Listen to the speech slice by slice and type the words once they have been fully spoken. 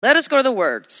Let us go to the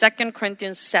word, 2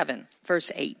 Corinthians 7,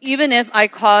 verse 8. Even if I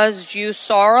caused you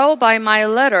sorrow by my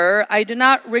letter, I do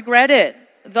not regret it.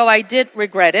 Though I did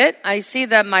regret it, I see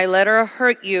that my letter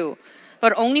hurt you,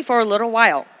 but only for a little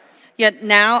while. Yet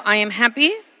now I am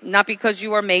happy, not because you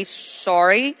were made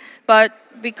sorry, but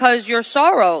because your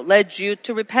sorrow led you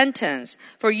to repentance.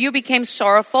 For you became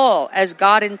sorrowful as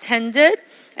God intended,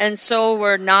 and so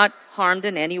were not harmed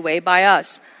in any way by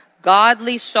us.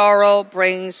 Godly sorrow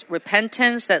brings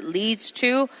repentance that leads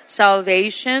to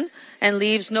salvation and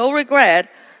leaves no regret,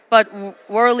 but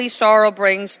worldly sorrow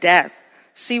brings death.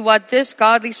 See what this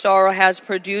godly sorrow has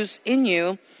produced in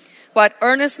you, what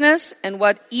earnestness and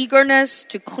what eagerness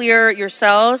to clear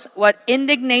yourselves, what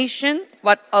indignation,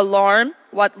 what alarm,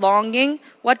 what longing,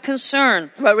 what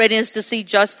concern, what readiness to see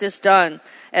justice done.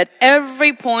 At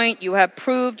every point you have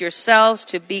proved yourselves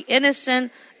to be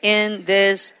innocent in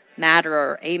this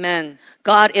matter. Amen.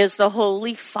 God is the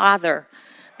Holy Father.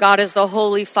 God is the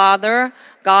Holy Father.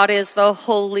 God is the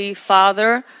Holy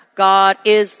Father. God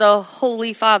is the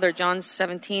Holy Father. John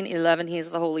 17:11, He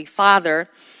is the Holy Father.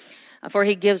 For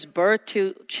He gives birth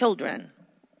to children.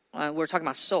 We're talking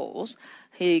about souls.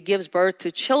 He gives birth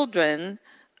to children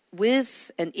with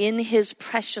and in His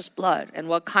precious blood. And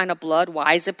what kind of blood?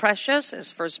 Why is it precious?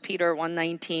 As 1 Peter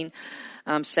 1:19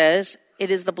 says,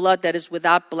 it is the blood that is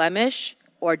without blemish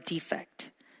or defect.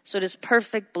 So it is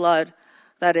perfect blood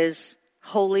that is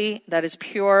holy, that is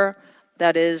pure,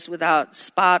 that is without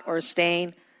spot or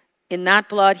stain. In that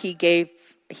blood, He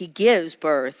gives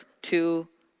birth to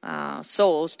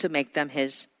souls to make them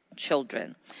His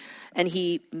children. And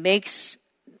He makes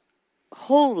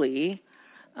holy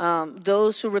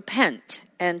those who repent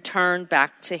and turn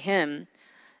back to Him,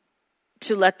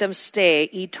 to let them stay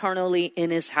eternally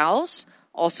in His house,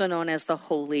 also known as the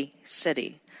holy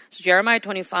city. So Jeremiah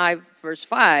 25, verse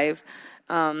 5,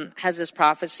 has this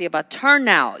prophecy about turn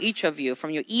now, each of you,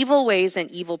 from your evil ways and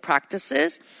evil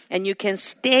practices, and you can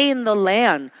stay in the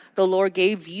land the Lord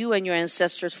gave you and your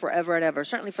ancestors forever and ever.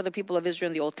 Certainly for the people of Israel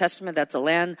in the Old Testament, that's the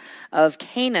land of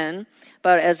Canaan,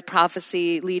 but as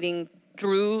prophecy leading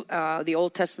through the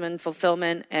Old Testament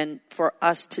fulfillment, and for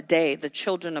us today, the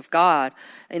children of God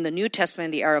in the New Testament,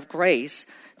 in the era of grace,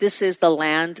 this is the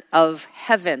land of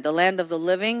heaven, the land of the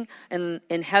living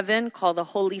in heaven, called the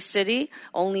holy city.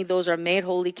 Only those who are made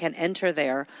holy can enter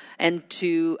there, and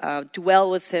to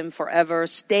dwell with Him forever,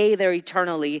 stay there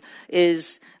eternally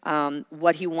is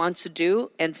what He wants to do.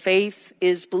 And faith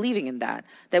is believing in that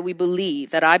we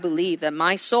believe, that I believe that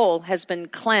my soul has been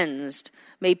cleansed,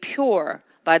 made pure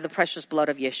by the precious blood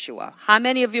of Yeshua. How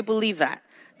many of you believe that?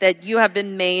 That you have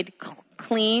been made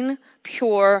clean,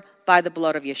 pure by the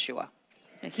blood of Yeshua.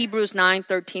 Hebrews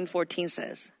 9:13-14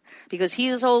 says, because He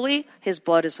is holy, His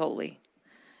blood is holy.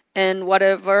 And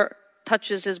whatever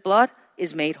touches His blood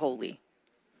is made holy.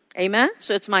 Amen?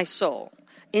 So it's my soul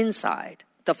inside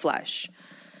the flesh.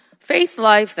 Faith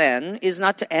life then is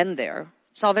not to end there.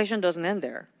 Salvation doesn't end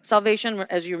there. Salvation,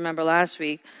 as you remember last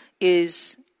week,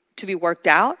 is to be worked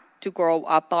out, to grow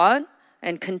up on,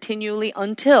 and continually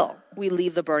until we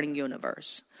leave the burning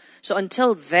universe. So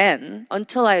until then,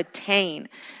 until I attain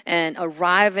and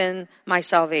arrive in my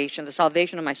salvation, the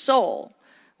salvation of my soul,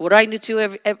 what do I need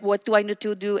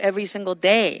to do every single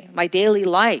day, my daily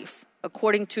life,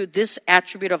 according to this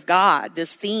attribute of God,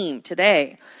 this theme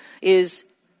today, is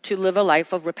to live a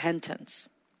life of repentance.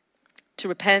 To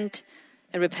repent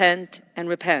and repent and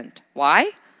repent.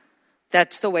 Why?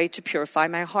 That's the way to purify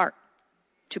my heart.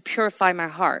 To purify my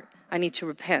heart, I need to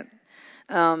repent.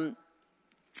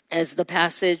 As the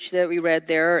passage that we read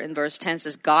there in verse 10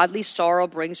 says, godly sorrow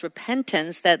brings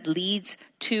repentance that leads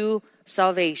to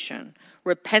salvation.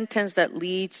 Repentance that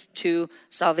leads to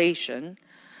salvation.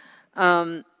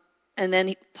 And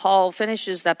then Paul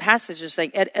finishes that passage as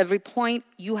saying, at every point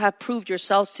you have proved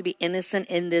yourselves to be innocent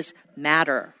in this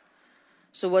matter.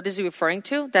 So what is he referring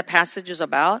to? That passage is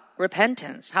about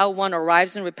repentance. How one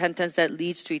arrives in repentance that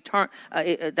leads to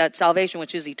that salvation,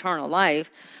 which is eternal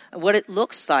life. What it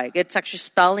looks like. It's actually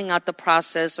spelling out the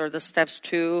process or the steps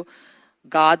to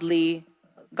godly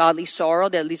sorrow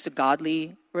that leads to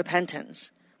godly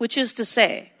repentance. Which is to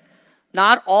say,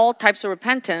 not all types of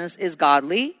repentance is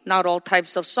godly. Not all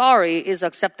types of sorry is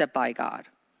accepted by God.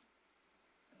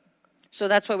 So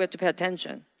that's why we have to pay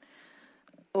attention.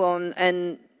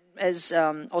 And as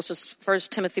also 1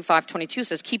 Timothy 5:22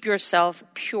 says, keep yourself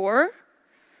pure.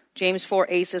 James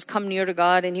 4:8 says, come near to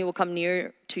God and He will come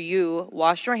near to you.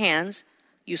 Wash your hands,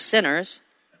 you sinners.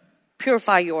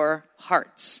 Purify your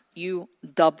hearts, you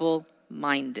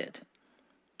double-minded.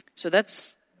 So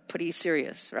that's pretty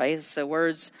serious, right? It's the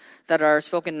words that are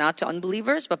spoken not to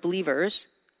unbelievers, but believers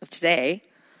of today.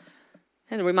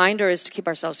 And the reminder is to keep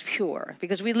ourselves pure,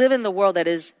 because we live in the world that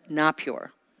is not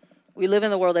pure. We live in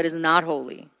the world that is not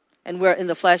holy. And we're in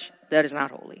the flesh that is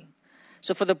not holy.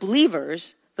 So for the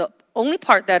believers, the only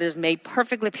part that is made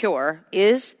perfectly pure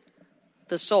is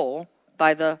the soul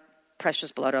by the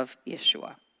precious blood of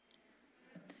Yeshua.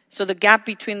 So the gap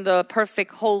between the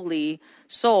perfect holy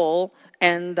soul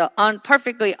and the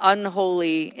perfectly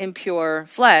unholy, impure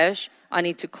flesh, I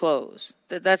need to close.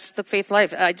 That's the faith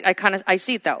life. I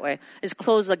see it that way. Is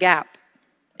close the gap.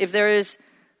 If there is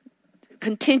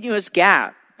continuous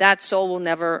gap, that soul will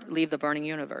never leave the burning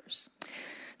universe.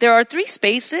 There are 3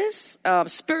 spaces,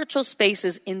 spiritual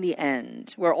spaces in the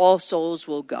end, where all souls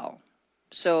will go.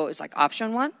 So it's like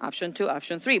option 1, option 2,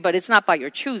 option 3. But it's not by your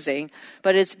choosing,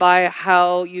 but it's by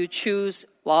how you choose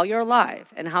while you're alive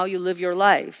and how you live your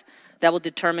life that will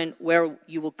determine where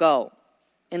you will go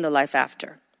in the life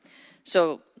after.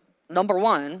 So number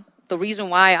 1, the reason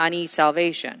why I need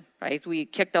salvation, right? We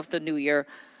kicked off the new year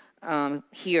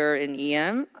here in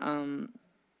EM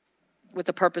with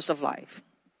the purpose of life.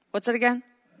 What's it again?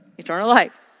 Eternal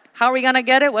life. How are we going to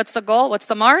get it? What's the goal? What's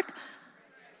the mark?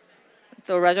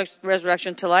 The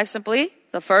resurrection to life, simply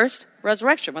the first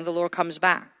resurrection, when the Lord comes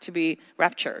back to be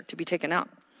raptured, to be taken out.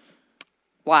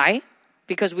 Why?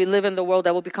 Because we live in the world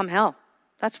that will become hell.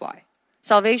 That's why.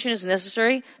 Salvation is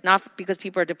necessary, not because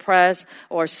people are depressed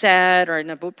or sad or in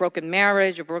a broken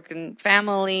marriage or broken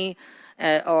family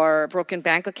or broken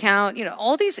bank account.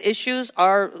 All these issues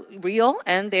are real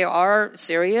and they are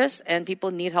serious and people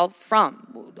need help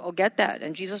from. I'll get that,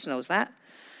 and Jesus knows that.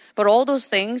 But all those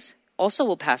things also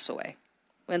will pass away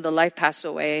when the life passes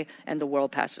away and the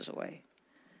world passes away.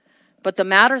 But the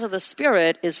matters of the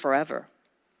Spirit is forever,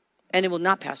 and it will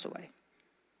not pass away.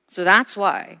 So that's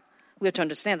why we have to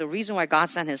understand the reason why God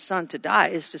sent His Son to die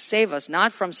is to save us,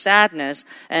 not from sadness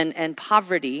and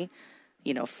poverty,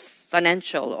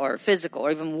 financial or physical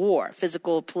or even war,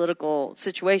 physical, political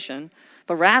situation,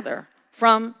 but rather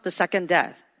from the second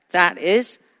death. That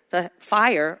is the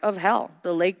fire of hell,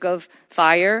 the lake of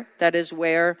fire. That is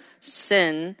where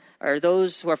sin, or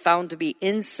those who are found to be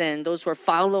in sin, those who are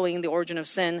following the origin of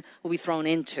sin, will be thrown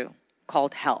into,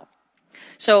 called hell.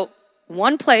 So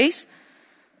one place,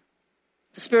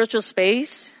 the spiritual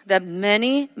space that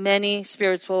many, many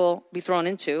spirits will be thrown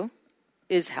into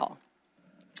is hell.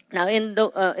 Now, in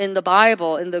the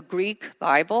Bible, in the Greek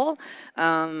Bible,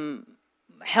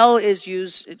 hell is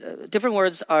used. Different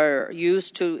words are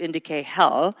used to indicate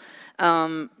hell,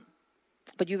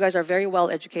 but you guys are very well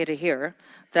educated here.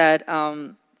 That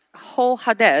Ho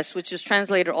Hades, which is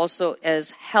translated also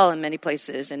as hell in many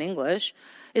places in English,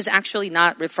 is actually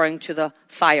not referring to the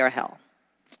fire hell.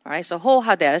 All right, so Ho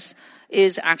Hades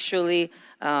is actually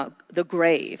the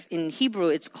grave. In Hebrew,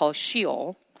 it's called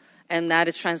Sheol, and that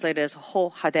is translated as Ho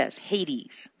Hades,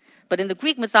 Hades. But in the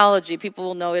Greek mythology, people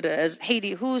will know it as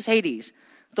Hades. Who's Hades?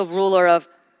 The ruler of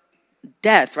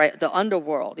death, right? The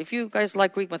underworld. If you guys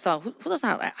like Greek mythology, who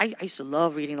doesn't like? I used to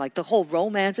love reading like the whole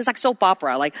romance. It's like soap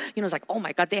opera. Like, it's like, oh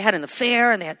my God, they had an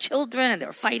affair and they had children and they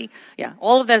were fighting. Yeah,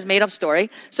 all of that is made up story.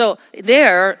 So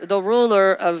there, the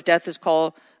ruler of death is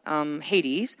called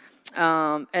Hades.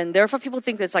 And therefore people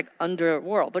think it's like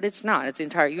underworld, but it's not. It's the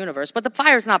entire universe. But the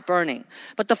fire is not burning.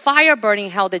 But the fire burning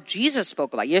hell that Jesus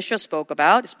spoke about, Yeshua spoke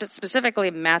about, specifically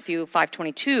in Matthew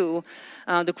 5:22,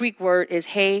 the Greek word is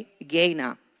he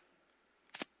geina.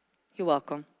 You're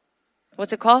welcome.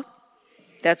 What's it called?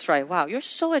 That's right. Wow, you're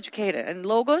so educated. And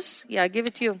logos? Yeah, I give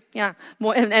it to you. Yeah,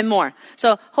 more and more.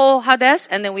 So Ho Hades,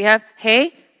 and then we have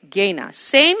he geina.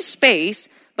 Same space,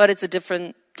 but it's a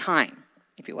different time,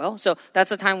 if you will. So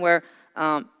that's the time where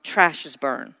trash is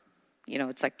burned.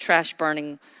 It's like trash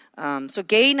burning. So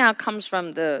Geina comes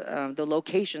from the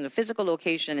location, the physical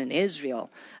location in Israel,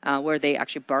 where they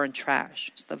actually burn trash.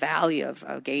 It's the valley of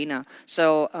Geina.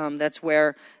 So that's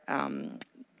where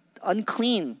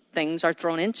unclean things are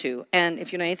thrown into. And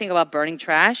if you know anything about burning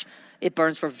trash, it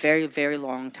burns for a very, very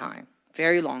long time.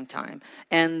 Very long time.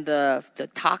 And the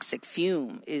toxic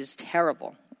fume is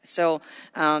terrible. So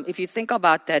if you think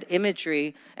about that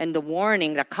imagery and the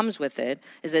warning that comes with it,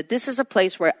 is that this is a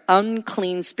place where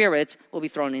unclean spirits will be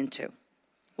thrown into.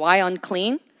 Why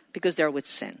unclean? Because they're with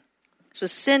sin. So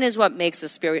sin is what makes the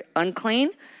spirit unclean,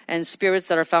 and spirits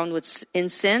that are found in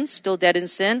sin, still dead in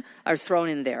sin, are thrown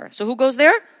in there. So who goes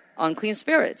there? Unclean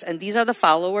spirits. And these are the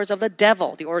followers of the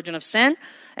devil, the origin of sin,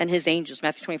 and his angels.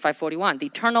 Matthew 25:41. The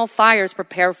eternal fires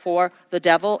prepare for the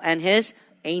devil and his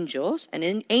angels. And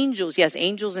in angels, yes,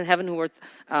 angels in heaven who were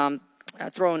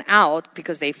thrown out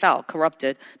because they fell,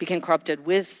 became corrupted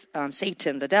with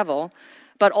Satan, the devil.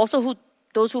 But also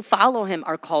those who follow him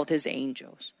are called his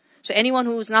angels. So anyone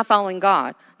who's not following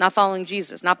God, not following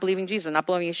Jesus, not believing Jesus, not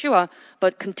believing Yeshua,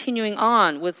 but continuing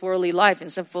on with worldly life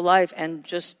and sinful life and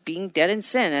just being dead in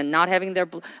sin and not having their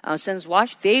sins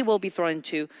washed, they will be thrown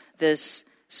into this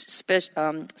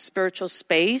spiritual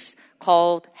space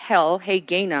called hell,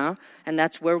 Gehenna, and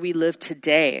that's where we live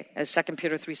today. As 2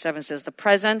 Peter 3:7 says, the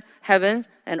present heavens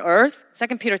and earth.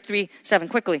 2 Peter 3:7,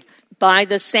 quickly. By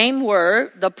the same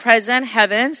word, the present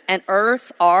heavens and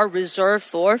earth are reserved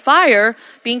for fire,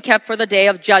 being kept for the day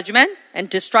of judgment and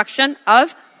destruction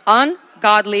of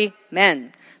ungodly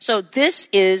men. So this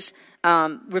is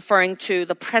referring to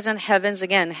the present heavens.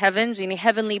 Again, heavens, meaning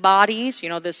heavenly bodies,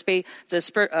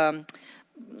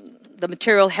 the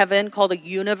material heaven called the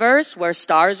universe, where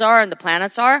stars are and the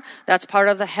planets are, that's part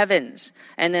of the heavens.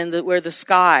 And then where the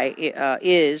sky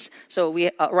is. So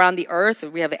we around the earth,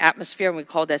 we have the atmosphere, and we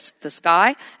call that the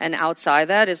sky. And outside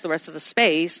that is the rest of the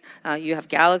space. You have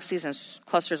galaxies and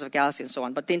clusters of galaxies and so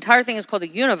on. But the entire thing is called the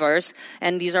universe,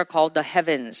 and these are called the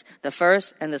heavens, the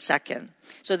first and the second.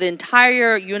 So the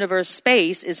entire universe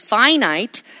space is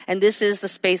finite, and this is the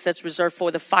space that's reserved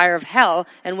for the fire of hell.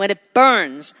 And when it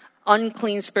burns,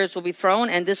 unclean spirits will be thrown,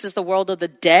 and this is the world of the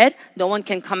dead. No one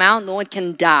can come out. No one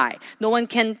can die. No one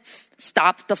can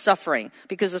stop the suffering,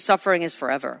 because the suffering is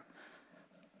forever.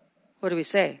 What do we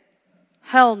say?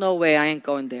 Hell no way, I ain't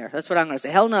going there. That's what I'm going to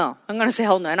say. Hell no. I'm going to say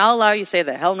hell no, and I'll allow you to say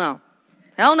that. Hell no.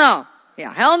 Hell no.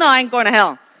 Yeah, hell no, I ain't going to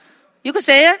hell. You could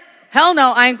say it. Hell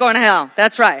no, I ain't going to hell.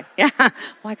 That's right. Yeah. Oh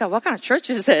my God, what kind of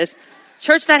church is this?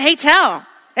 Church that hates hell.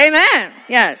 Amen.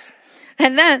 Yes.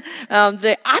 And then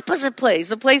the opposite place,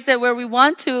 the place where we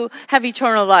want to have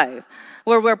eternal life,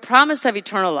 where we're promised to have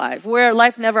eternal life, where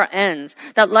life never ends,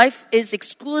 that life is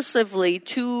exclusively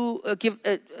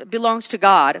belongs to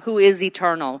God, who is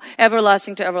eternal,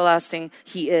 everlasting to everlasting.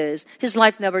 He is. His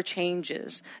life never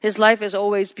changes. His life is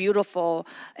always beautiful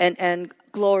and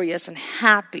glorious and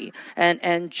happy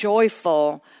and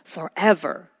joyful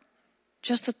forever.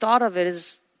 Just the thought of it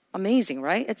is amazing,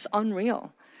 right? It's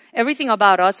unreal. Everything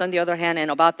about us, on the other hand,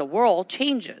 and about the world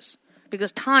changes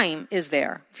because time is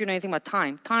there. If you know anything about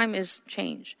time is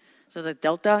change. So the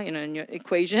delta, in your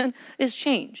equation is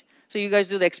change. So you guys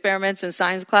do the experiments in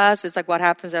science class. It's like what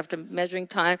happens after measuring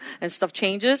time and stuff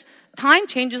changes. Time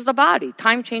changes the body.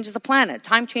 Time changes the planet.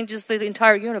 Time changes the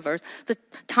entire universe. The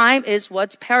time is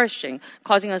what's perishing,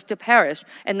 causing us to perish.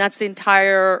 And that's the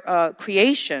entire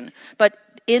creation. But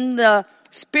in the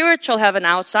spiritual heaven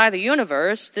outside the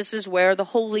universe, this is where the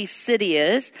holy city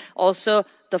is. Also,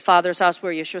 the Father's house,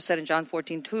 where Yeshua said in John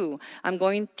 14:2, I'm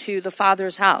going to the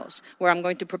Father's house, where I'm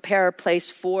going to prepare a place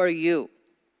for you.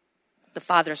 The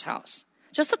Father's house.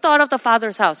 Just the thought of the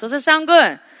Father's house. Does it sound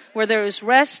good? Where there is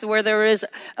rest, where there is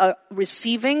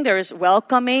receiving, there is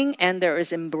welcoming, and there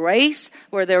is embrace,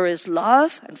 where there is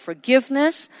love and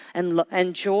forgiveness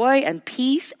and joy and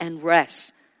peace and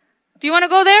rest. Do you want to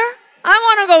go there? I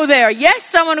want to go there.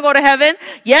 Yes, I want to go to heaven.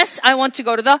 Yes, I want to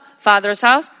go to the Father's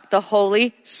house, the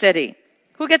holy city.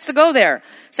 Who gets to go there?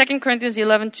 2 Corinthians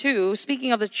 11:2,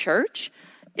 speaking of the church,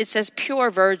 it says pure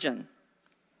virgin.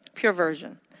 Pure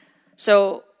virgin.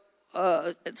 So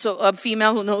a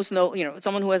female who knows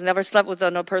someone who has never slept with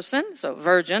another person. So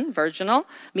virginal,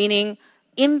 meaning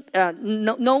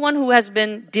no one who has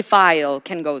been defiled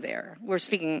can go there. We're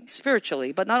speaking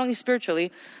spiritually, but not only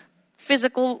spiritually,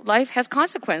 physical life has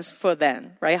consequence for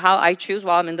them, right? How I choose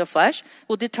while I'm in the flesh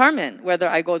will determine whether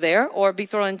I go there or be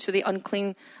thrown into the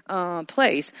unclean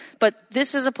place. But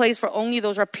this is a place for only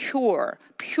those who are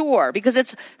pure, because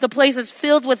it's the place that's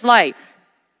filled with light.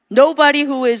 Nobody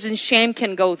who is in shame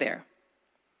can go there,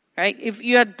 right? If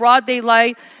you had broad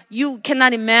daylight, you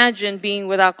cannot imagine being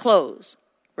without clothes,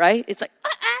 right? It's like,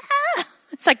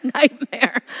 it's like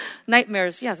nightmare.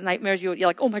 Nightmares, yes, nightmares. You're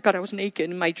like, oh my God, I was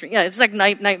naked in my dream. Yeah, it's like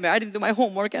nightmare. I didn't do my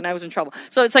homework and I was in trouble.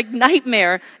 So it's like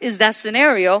nightmare is that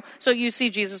scenario. So you see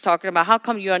Jesus talking about how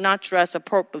come you are not dressed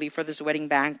appropriately for this wedding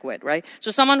banquet, right?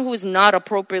 So someone who is not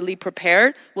appropriately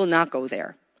prepared will not go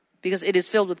there because it is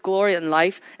filled with glory and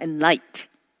life and light.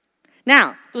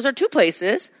 Now, those are two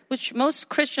places which most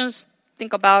Christians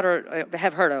think about or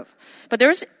have heard of. But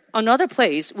there's another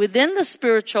place within the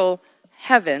spiritual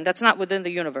heaven that's not within the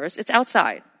universe. It's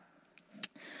outside.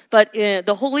 But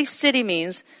the holy city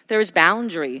means there is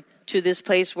boundary to this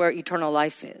place where eternal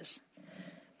life is.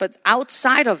 But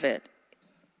outside of it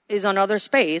is another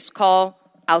space called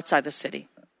outside the city.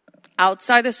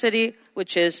 Outside the city,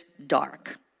 which is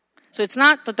dark. So it's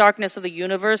not the darkness of the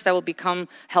universe that will become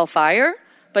hellfire,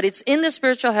 but it's in the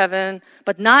spiritual heaven,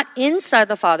 but not inside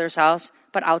the Father's house,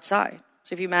 but outside.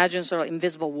 So if you imagine sort of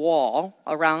invisible wall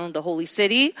around the holy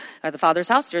city, the Father's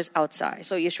house, there's outside.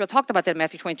 So Yeshua talked about that in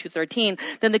Matthew 22:13.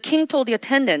 Then the king told the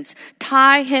attendants,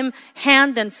 tie him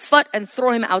hand and foot and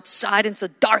throw him outside into the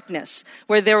darkness,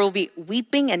 where there will be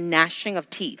weeping and gnashing of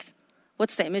teeth.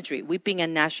 What's the imagery? Weeping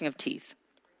and gnashing of teeth.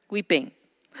 Weeping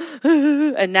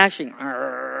and gnashing.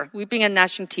 Weeping and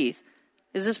gnashing teeth.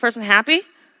 Is this person happy?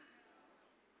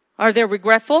 Are they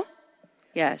regretful?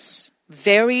 Yes.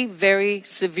 Very, very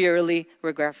severely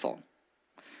regretful.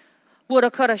 Woulda,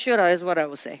 coulda, shoulda is what I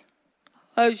would say.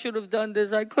 I should have done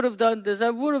this. I could have done this. I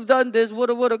would have done this.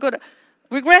 Woulda, coulda.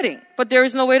 Regretting. But there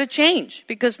is no way to change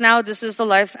because now this is the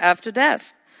life after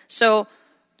death. So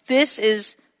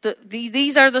these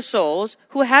are the souls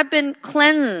who have been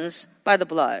cleansed by the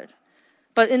blood.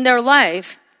 But in their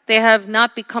life, they have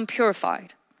not become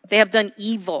purified. They have done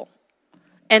evil.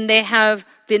 And they have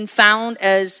been found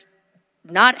as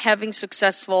not having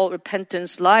successful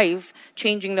repentance life,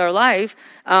 changing their life.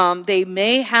 They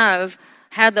may have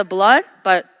had the blood,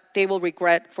 but they will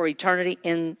regret for eternity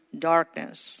in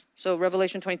darkness. So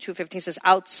Revelation 22:15 says,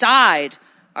 outside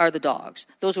are the dogs.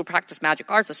 Those who practice magic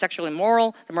arts, the sexually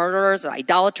immoral, the murderers, the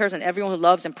idolaters, and everyone who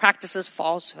loves and practices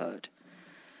falsehood.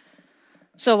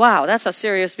 So wow, that's a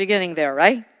serious beginning there,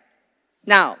 right?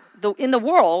 Now, in the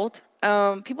world,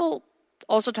 people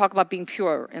also talk about being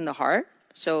pure in the heart.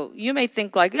 So you may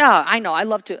think like, yeah, I know, I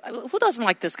love to. Who doesn't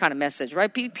like this kind of message,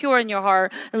 right? Be pure in your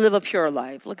heart and live a pure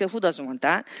life. Look at who doesn't want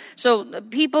that. So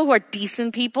people who are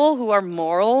decent people, who are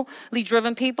morally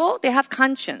driven people, they have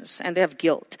conscience and they have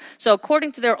guilt. So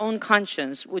according to their own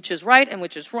conscience, which is right and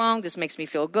which is wrong, this makes me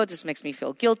feel good, this makes me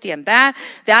feel guilty and bad,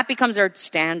 that becomes their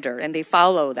standard and they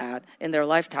follow that in their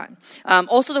lifetime.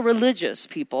 Also the religious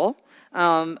people.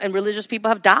 And religious people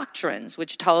have doctrines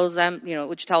which tell them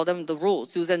the rules,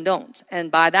 do's and don'ts.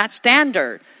 And by that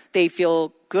standard, they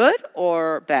feel good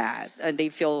or bad, and they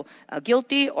feel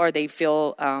guilty or they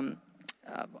feel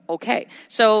okay.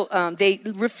 So they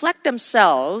reflect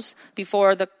themselves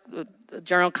before the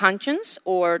general conscience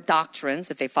or doctrines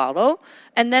that they follow.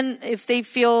 And then if they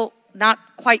feel not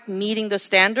quite meeting the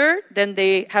standard, then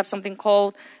they have something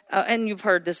called, and you've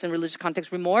heard this in religious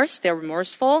context, remorse. They're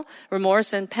remorseful,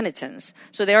 remorse and penitence.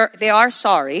 So they are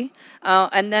sorry,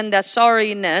 and then that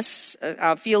sorriness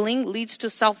feeling leads to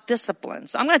self-discipline.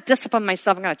 So I'm going to discipline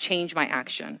myself. I'm going to change my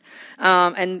action,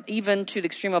 and even to the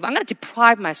extreme of I'm going to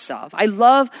deprive myself. I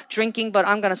love drinking, but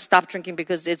I'm going to stop drinking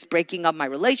because it's breaking up my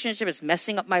relationship. It's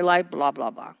messing up my life. Blah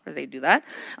blah blah. They do that,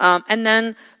 and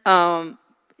then.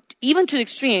 Even to the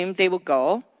extreme, they will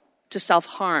go to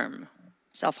self-harm.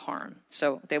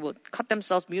 So they will cut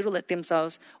themselves, mutilate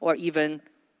themselves, or even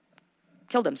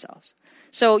kill themselves.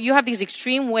 So you have these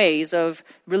extreme ways of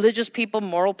religious people,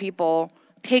 moral people,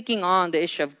 taking on the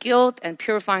issue of guilt and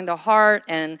purifying the heart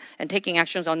and taking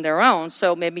actions on their own.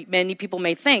 So maybe many people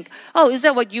may think, oh, is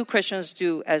that what you Christians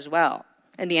do as well?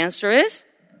 And the answer is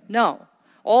no.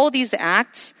 All these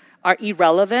acts are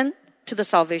irrelevant to the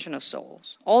salvation of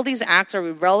souls. All these acts are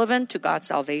irrelevant to God's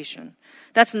salvation.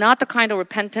 That's not the kind of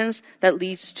repentance that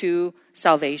leads to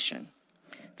salvation.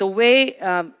 The way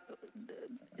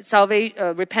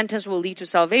repentance will lead to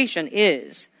salvation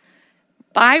is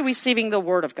by receiving the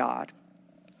Word of God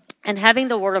and having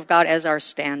the Word of God as our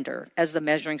standard, as the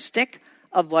measuring stick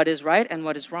of what is right and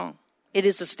what is wrong. It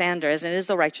is the standard, as it is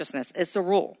the righteousness. It's the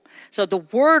rule. So the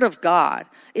Word of God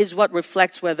is what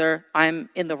reflects whether I'm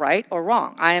in the right or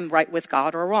wrong. I am right with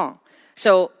God or wrong.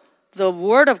 So the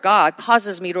Word of God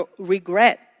causes me to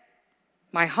regret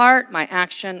my heart, my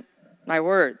action, my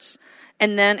words.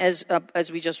 And then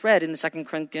as we just read in 2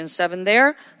 Corinthians 7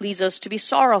 there, leads us to be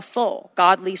sorrowful,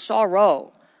 godly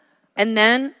sorrow. And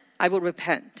then I will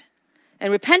repent.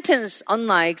 And repentance,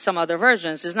 unlike some other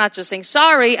versions, is not just saying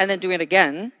sorry and then doing it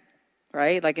again.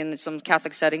 Right? Like in some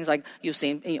Catholic settings, like you've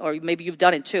seen, or maybe you've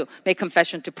done it too. Make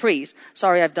confession to priest.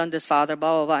 Sorry, I've done this, Father,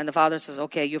 blah, blah, blah. And the Father says,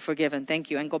 okay, you're forgiven. Thank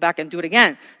you. And go back and do it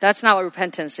again. That's not what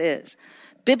repentance is.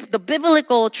 The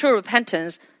biblical true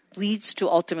repentance leads to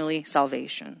ultimately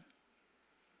salvation.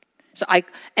 So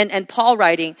and Paul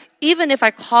writing, even if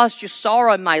I caused you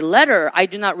sorrow in my letter, I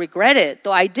do not regret it.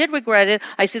 Though I did regret it,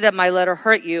 I see that my letter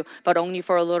hurt you, but only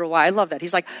for a little while. I love that.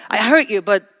 He's like, I hurt you,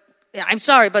 but I'm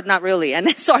sorry, but not really. And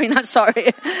sorry, not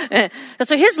sorry.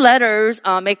 So his letters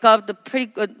make up the pretty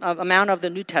good amount of the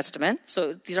New Testament.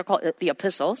 So these are called the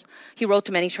epistles. He wrote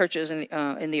to many churches in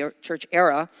the church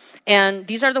era. And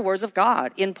these are the words of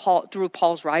God through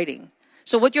Paul's writing.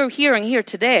 So what you're hearing here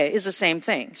today is the same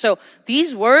thing. So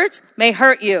these words may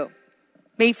hurt you,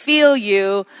 may feel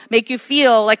you, make you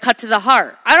feel like cut to the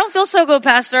heart. I don't feel so good,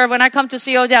 Pastor. When I come to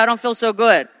COJ, I don't feel so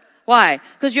good. Why?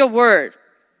 Because your word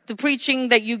The preaching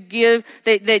that you give,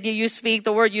 that you speak,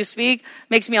 the word you speak,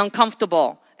 makes me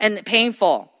uncomfortable and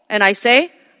painful. And I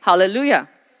say, hallelujah.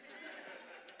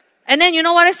 And then you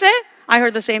know what I said? I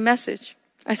heard the same message.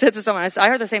 I said to someone, I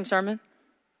heard the same sermon.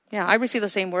 Yeah, I received the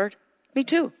same word. Me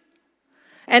too.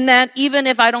 And then even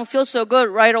if I don't feel so good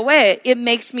right away, it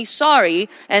makes me sorry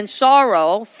and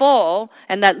sorrowful,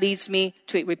 and that leads me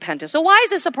to repentance. So why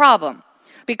is this a problem?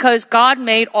 Because God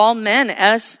made all men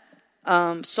as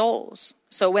souls.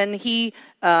 So when he,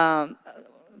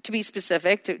 to be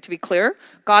specific, to be clear,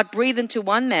 God breathed into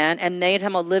one man and made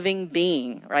him a living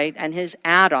being, right? And his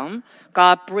Adam,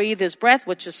 God breathed his breath,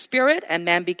 which is spirit, and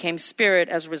man became spirit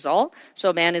as a result.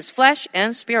 So man is flesh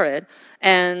and spirit,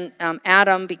 and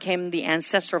Adam became the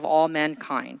ancestor of all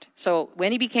mankind. So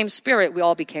when he became spirit, we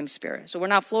all became spirit. So we're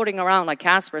not floating around like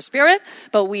Casper spirit,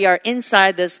 but we are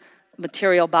inside this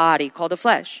material body called the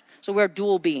flesh. So we're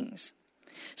dual beings.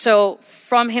 So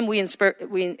from him we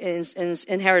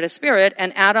inherit a spirit,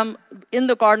 and Adam, in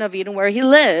the Garden of Eden where he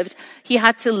lived, he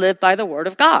had to live by the word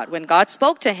of God. When God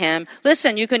spoke to him,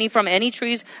 listen, you can eat from any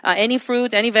trees, any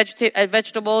fruit, any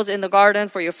vegetables in the garden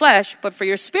for your flesh, but for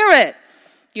your spirit,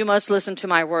 you must listen to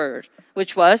my word,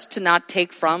 which was to not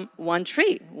take from one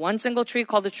single tree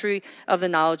called the tree of the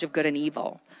knowledge of good and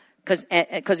evil.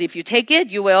 Because if you take it,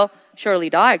 you will surely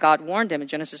die. God warned him in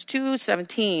Genesis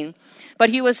 2:17. But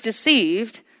he was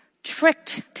deceived,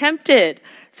 tricked, tempted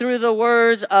through the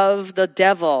words of the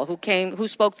devil who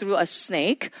spoke through a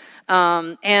snake,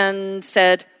 and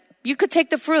said, you could take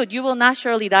the fruit. You will not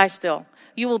surely die still.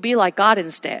 You will be like God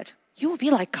instead. You will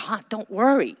be like God. Don't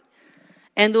worry.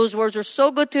 And those words were so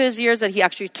good to his ears that he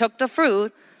actually took the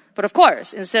fruit. But of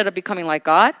course, instead of becoming like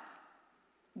God,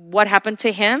 what happened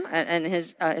to him and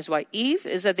his wife Eve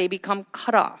is that they become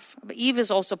cut off. But Eve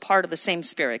is also part of the same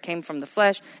spirit, came from the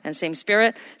flesh and same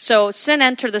spirit. So sin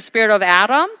entered the spirit of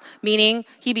Adam, meaning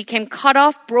he became cut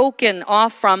off, broken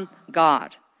off from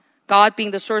God. God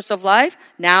being the source of life,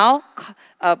 now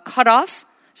cut off,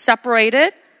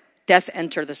 separated, death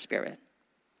entered the spirit.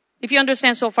 If you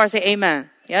understand so far, say amen.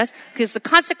 Yes? Because the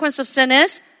consequence of sin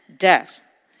is death.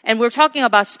 And we're talking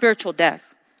about spiritual death.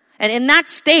 And in that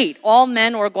state, all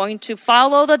men are going to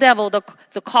follow the devil,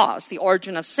 the cause, the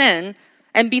origin of sin,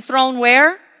 and be thrown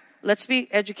where? Let's be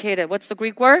educated. What's the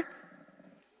Greek word?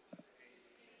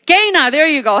 Gehenna. There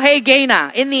you go. Hey,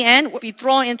 Gehenna. In the end, be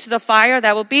thrown into the fire.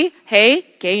 That will be hey,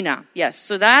 Gehenna. Yes.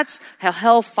 So that's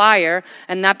hellfire,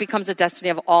 and that becomes the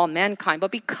destiny of all mankind. But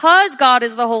because God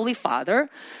is the Holy Father,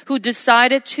 who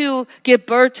decided to give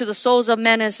birth to the souls of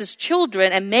men as his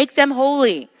children and make them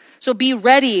holy, so be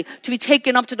ready to be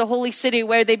taken up to the holy city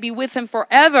where they be with him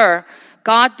forever.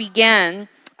 God began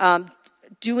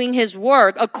doing his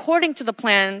work according to the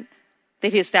plan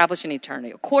that he established in eternity.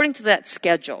 According to that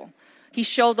schedule, he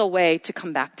showed the way to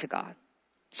come back to God.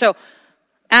 So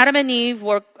Adam and Eve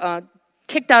were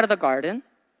kicked out of the garden,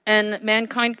 and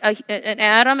mankind, and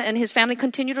Adam and his family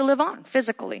continued to live on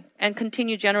physically and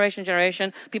continue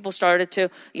generation. People started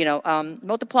to,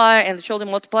 multiply, and the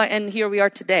children multiply, and here we are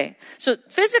today. So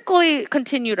physically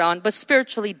continued on, but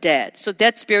spiritually dead. So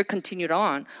dead spirit continued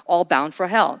on, all bound for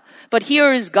hell. But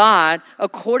here is God,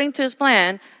 according to his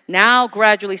plan, now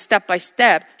gradually, step by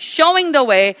step, showing the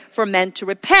way for men to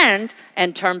repent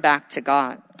and turn back to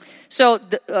God. So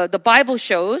the Bible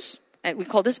shows, and we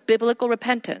call this biblical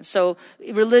repentance. So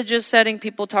religious setting,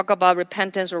 people talk about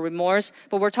repentance or remorse,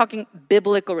 but we're talking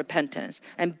biblical repentance.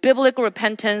 And biblical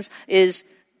repentance is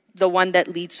the one that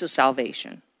leads to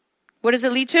salvation. What does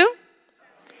it lead to?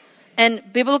 And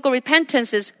biblical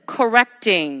repentance is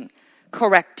correcting.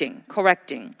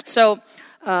 So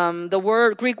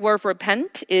the Greek word for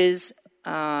repent is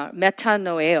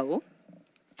metanoeo.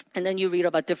 And then you read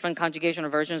about different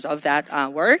conjugational versions of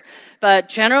that word. But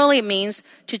generally it means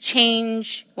to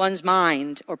change one's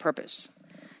mind or purpose.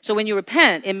 So when you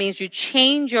repent, it means you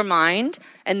change your mind,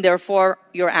 and therefore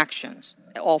your actions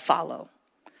all follow.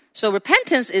 So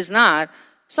repentance is not,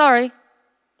 sorry.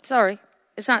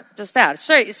 It's not just that.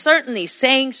 Certainly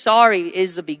saying sorry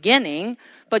is the beginning,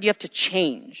 but you have to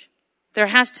change. There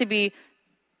has to be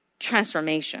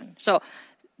transformation. So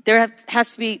there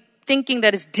has to be thinking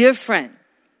that is different.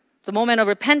 The moment of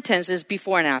repentance is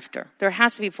before and after. There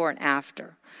has to be before and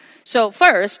after. So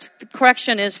first, the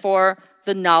correction is for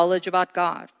the knowledge about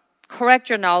God. Correct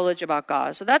your knowledge about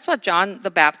God. So that's what John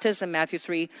the Baptist in Matthew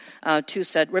 3:2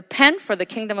 said. Repent, for the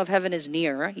kingdom of heaven is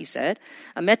near, he said.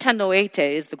 Metanoete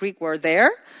is the Greek word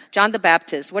there. John the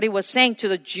Baptist, what he was saying to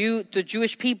the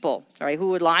Jewish people, right,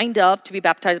 who were lined up to be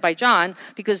baptized by John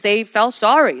because they felt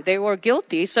sorry. They were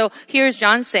guilty. So here's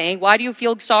John saying, why do you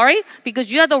feel sorry?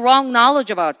 Because you had the wrong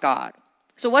knowledge about God.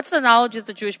 So what's the knowledge that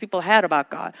the Jewish people had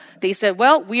about God? They said,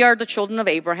 well, we are the children of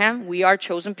Abraham. We are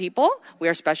chosen people. We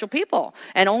are special people.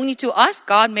 And only to us,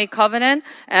 God gave covenant,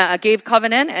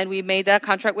 and we made that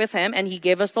contract with him, and he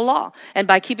gave us the law. And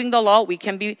by keeping the law, we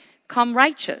can become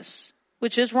righteous,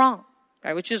 which is wrong.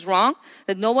 Right, which is wrong,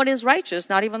 that no one is righteous,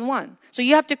 not even one. So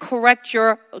you have to correct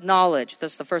your knowledge.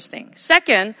 That's the first thing.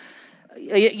 Second,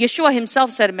 Yeshua himself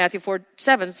said in Matthew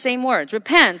 4:7, same words.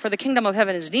 Repent, for the kingdom of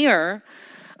heaven is near.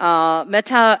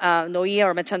 Metanoia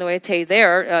or metanoete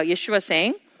there, Yeshua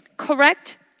saying,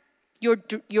 correct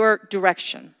your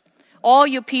direction. All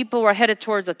you people were headed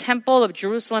towards the temple of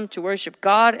Jerusalem to worship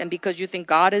God, and because you think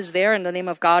God is there and the name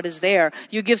of God is there,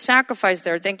 you give sacrifice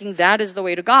there thinking that is the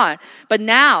way to God. But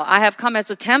now I have come as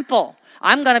a temple.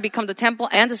 I'm going to become the temple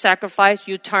and the sacrifice.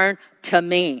 You turn to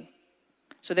me.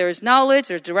 So there is knowledge,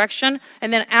 there's direction.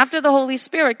 And then after the Holy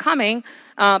Spirit coming,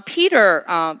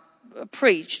 Peter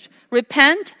preached,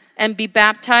 repent and be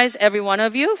baptized, every one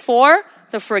of you, for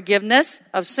the forgiveness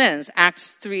of sins.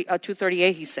 Acts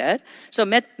 2:38, he said. So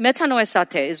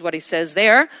metanoesate is what he says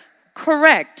there.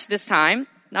 Correct this time,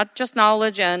 not just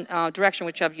knowledge and direction,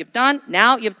 which you've done.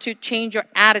 Now you have to change your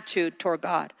attitude toward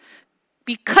God.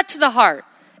 Be cut to the heart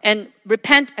and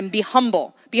repent and be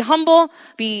humble. Be humble,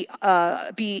 be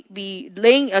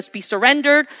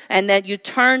surrendered, and then you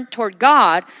turn toward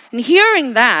God. And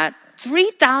hearing that,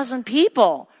 3,000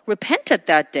 people repented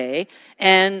that day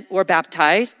and were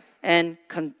baptized and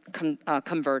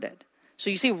converted. So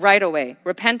you see right away,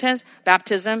 repentance,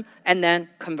 baptism, and then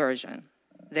conversion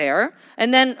there.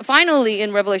 And then finally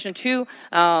in Revelation 2,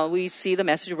 we see the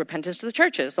message of repentance to the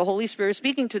churches. The Holy Spirit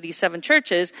speaking to these 7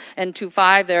 churches, and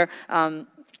 2:5 there,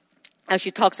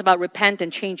 actually talks about repent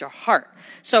and change your heart.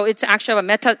 So it's actually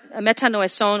a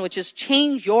metanoeson, which is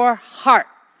change your heart.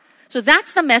 So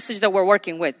that's the message that we're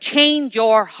working with. Change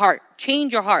your heart.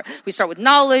 Change your heart. We start with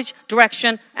knowledge,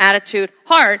 direction, attitude,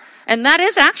 heart. And that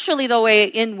is actually the way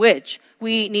in which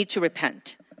we need to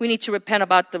repent. We need to repent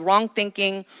about the wrong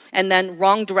thinking and then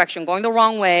wrong direction, going the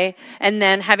wrong way, and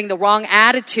then having the wrong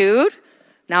attitude.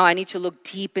 Now I need to look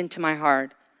deep into my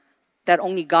heart that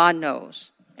only God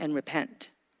knows and repent.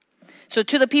 So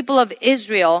to the people of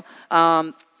Israel,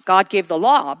 God gave the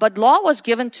law, but law was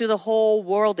given to the whole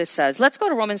world, it says. Let's go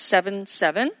to Romans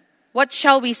 7:7. What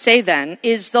shall we say then?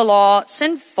 Is the law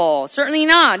sinful? Certainly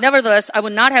not. Nevertheless, I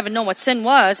would not have known what sin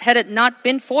was had it not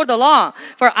been for the law.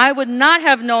 For I would not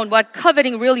have known what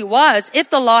coveting really was if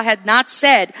the law had not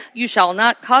said, you shall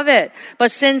not covet.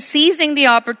 But sin, seizing the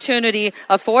opportunity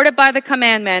afforded by the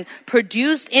commandment,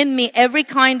 produced in me every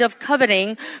kind of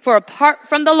coveting. For apart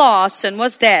from the law, sin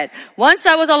was dead. Once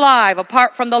I was alive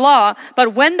apart from the law,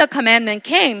 but when the commandment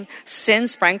came, sin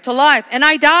sprang to life, and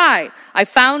I died. I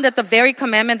found that the very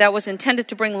commandment that was intended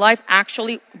to bring life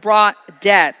actually brought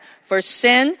death. For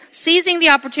sin, seizing the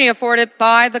opportunity afforded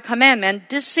by the commandment,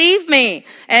 deceived me,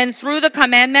 and through the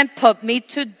commandment put me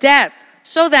to death.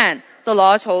 So then, the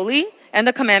law is holy, and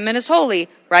the commandment is holy,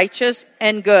 righteous,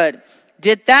 and good.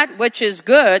 Did that which is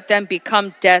good then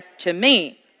become death to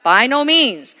me? By no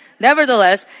means.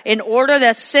 Nevertheless, in order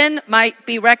that sin might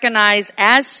be recognized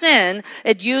as sin,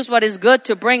 it used what is good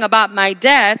to bring about my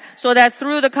death, so that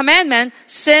through the commandment,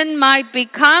 sin might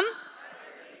become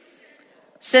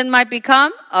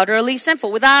utterly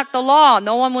sinful. Without the law,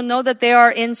 no one will know that they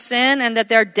are in sin and that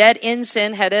they're dead in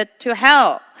sin, headed to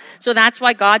hell. So that's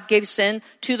why God gave sin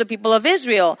to the people of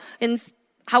Israel.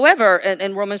 However,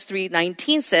 in Romans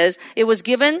 3:19 says, it was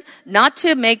given not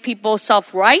to make people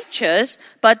self-righteous,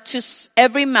 but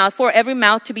for every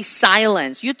mouth to be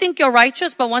silenced. You think you're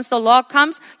righteous, but once the law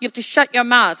comes, you have to shut your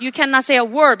mouth. You cannot say a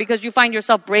word because you find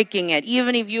yourself breaking it.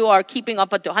 Even if you are keeping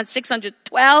up to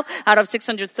 612 out of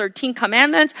 613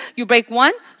 commandments, you break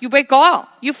one, you break all.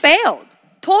 You failed.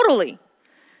 Totally.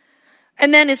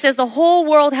 And then it says the whole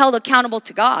world held accountable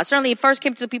to God. Certainly it first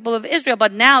came to the people of Israel,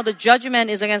 but now the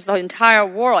judgment is against the entire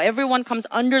world. Everyone comes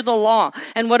under the law.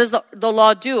 And what does the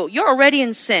law do? You're already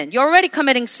in sin. You're already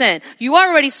committing sin. You are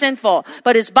already sinful.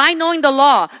 But it's by knowing the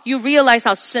law, you realize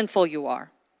how sinful you are.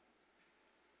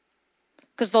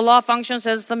 Because the law functions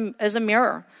as a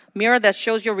mirror that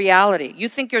shows your reality. You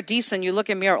think you're decent, you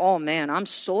look in the mirror, oh man, I'm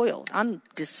soiled. I'm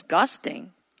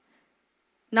disgusting.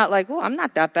 Not like, oh, I'm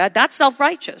not that bad. That's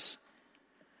self-righteous.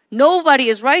 Nobody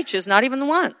is righteous, not even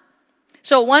one.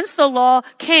 So once the law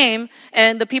came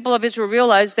and the people of Israel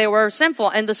realized they were sinful,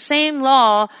 and the same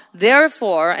law,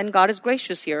 therefore, and God is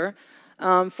gracious here,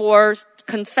 for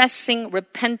confessing,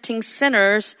 repenting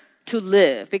sinners to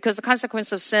live. Because the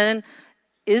consequence of sin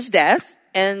is death.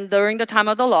 And during the time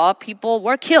of the law, people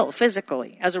were killed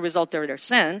physically as a result of their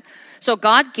sin. So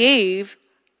God gave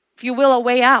if you will, a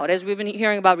way out, as we've been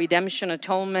hearing about redemption,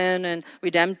 atonement, and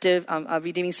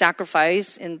redeeming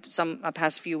sacrifice in some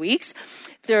past few weeks.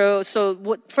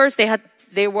 First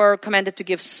they were commanded to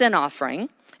give sin offering.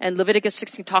 And Leviticus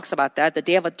 16 talks about that. The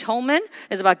Day of Atonement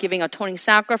is about giving atoning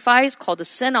sacrifice called the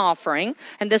sin offering.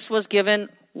 And this was given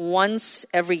once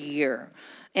every year.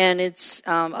 And it's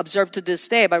observed to this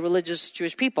day by religious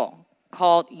Jewish people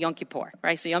called Yom Kippur,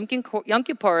 right? So Yom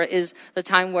Kippur is the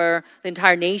time where the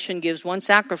entire nation gives one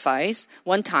sacrifice,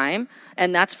 one time,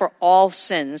 and that's for all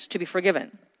sins to be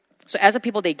forgiven. So as a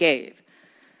people, they gave.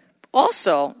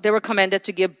 Also, they were commanded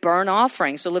to give burnt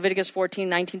offerings. So Leviticus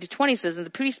 14:19-20 says that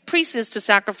the priest is to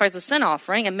sacrifice the sin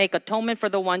offering and make atonement for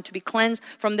the one to be cleansed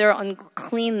from their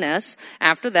uncleanness.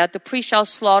 After that, the priest shall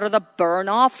slaughter the burnt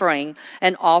offering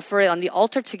and offer it on the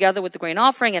altar together with the grain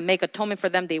offering and make atonement for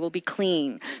them. They will be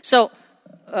clean. So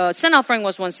sin offering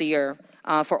was once a year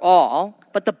for all,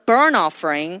 but the burnt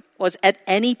offering was at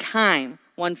any time.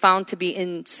 One found to be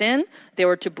in sin, they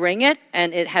were to bring it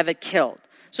and have it killed.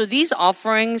 So these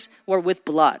offerings were with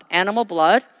blood, animal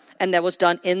blood, and that was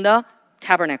done in the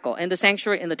tabernacle, in the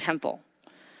sanctuary, in the temple.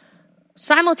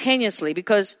 Simultaneously,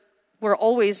 because we're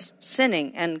always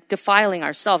sinning and defiling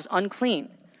ourselves, unclean,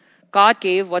 God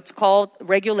gave what's called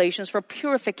regulations for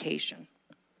purification.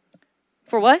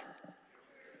 For what?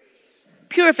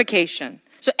 Purification.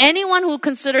 So anyone who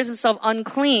considers himself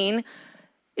unclean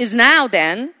is now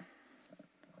then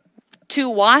to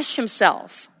wash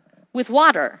himself with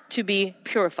water to be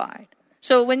purified.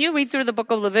 So when you read through the book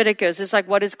of Leviticus, it's like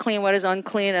what is clean, what is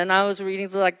unclean. And I was reading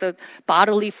through like the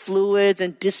bodily fluids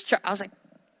and discharge. I was like,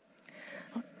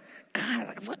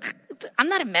 God, what? I'm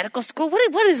not in medical school.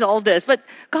 What is all this? But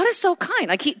God is so kind.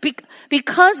 Like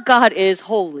because God is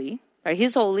holy, right?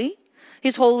 He's holy.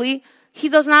 He's holy. He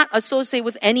does not associate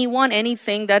with anyone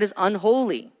anything that is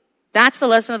unholy. That's the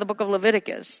lesson of the book of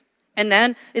Leviticus. And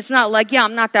then it's not like,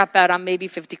 I'm not that bad. I'm maybe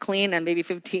 50 clean and maybe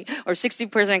 50 or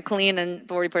 60% clean and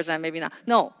 40% maybe not.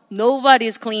 No,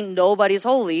 nobody's clean. Nobody's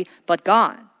holy but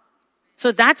God.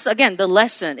 So that's, again, the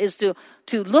lesson is to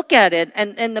look at it.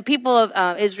 And the people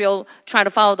of Israel try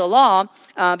to follow the law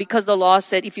because the law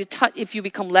said if you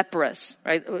become leprous,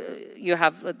 right, you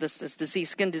have this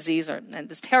disease, skin disease, and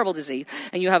this terrible disease,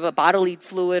 and you have a bodily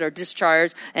fluid or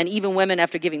discharge, and even women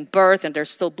after giving birth and they're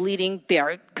still bleeding, they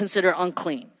are considered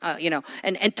unclean,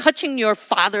 and touching your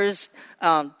father's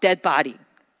dead body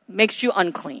makes you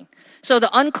unclean. So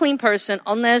the unclean person,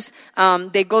 unless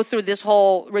they go through this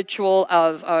whole ritual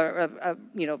of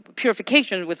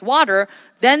purification with water,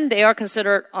 then they are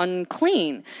considered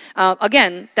unclean.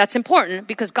 Again, that's important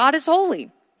because God is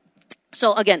holy.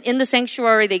 So again, in the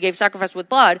sanctuary, they gave sacrifice with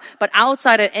blood, but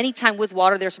outside at any time with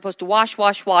water, they're supposed to wash.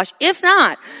 If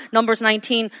not, Numbers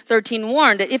 19:13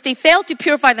 warned that if they fail to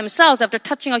purify themselves after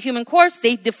touching a human corpse,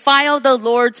 they defile the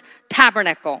Lord's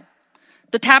tabernacle.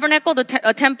 The tabernacle,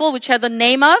 a temple which had the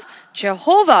name of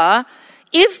Jehovah,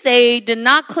 if they did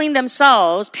not clean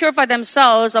themselves, purify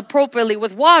themselves appropriately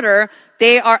with water,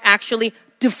 they are actually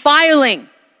defiling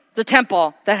the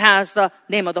temple that has the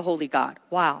name of the holy God.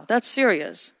 Wow, that's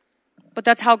serious. But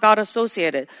that's how God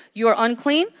associated. You are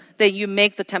unclean, then you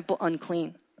make the temple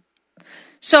unclean.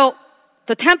 So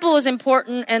the temple is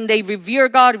important and they revere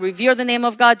God, revere the name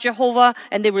of God, Jehovah,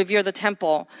 and they revere the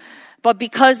temple. But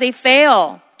because they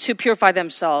fail to purify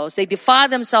themselves, they defile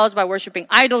themselves by worshiping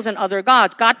idols and other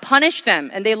gods, God punished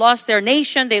them and they lost their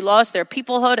nation, they lost their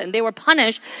peoplehood, and they were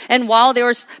punished. And while they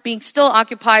were being still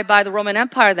occupied by the Roman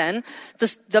Empire then,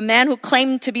 the man who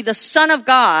claimed to be the Son of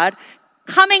God,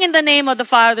 coming in the name of the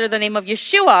Father, the name of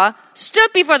Yeshua,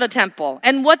 stood before the temple.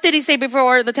 And what did he say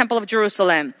before the temple of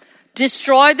Jerusalem?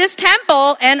 Destroy this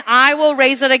temple and I will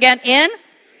raise it again in?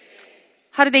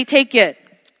 How did they take it?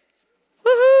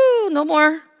 Woohoo! No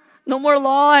more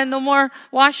law and no more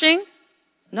washing?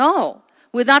 No.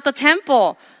 Without the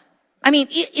temple. I mean,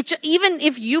 even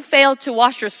if you fail to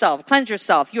wash yourself, cleanse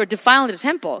yourself, you're defiling the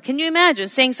temple. Can you imagine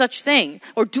saying such thing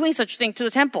or doing such thing to the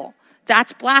temple?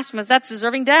 That's blasphemous. That's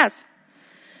deserving death.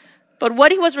 But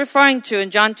what he was referring to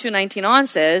in John 2:19 on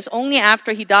says, only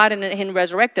after he died and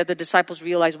resurrected, the disciples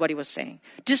realized what he was saying.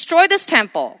 Destroy this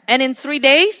temple, and in 3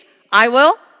 days, I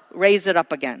will raise it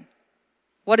up again.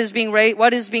 What is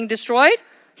being destroyed?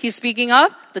 He's speaking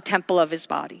of the temple of his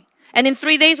body. And in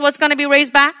 3 days, what's going to be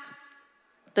raised back?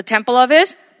 The temple of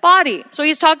his body. So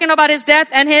he's talking about his death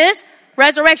and his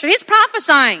resurrection. He's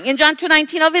prophesying in John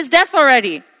 2:19 of his death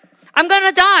already. I'm going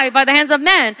to die by the hands of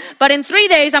men, but in 3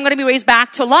 days, I'm going to be raised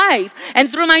back to life.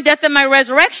 And through my death and my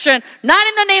resurrection, not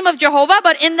in the name of Jehovah,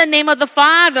 but in the name of the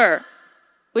Father.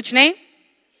 Which name?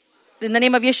 In the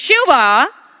name of Yeshua,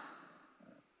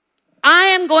 I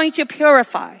am going to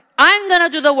purify. I'm going to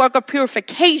do the work of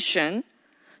purification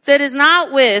that is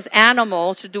not with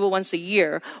animals to do it once a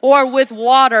year or with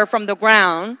water from the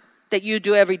ground that you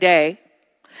do every day,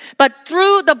 but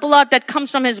through the blood that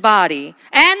comes from his body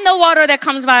and the water that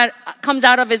comes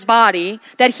out of his body,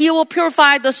 that he will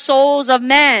purify the souls of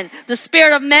men, the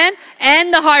spirit of men,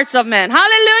 and the hearts of men.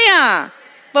 Hallelujah!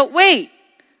 But wait,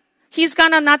 he's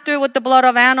gonna not do it with the blood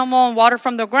of animal and water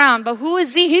from the ground, but who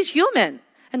is he? He's human.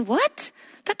 And what?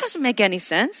 That doesn't make any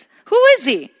sense. Who is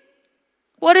he?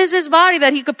 What is his body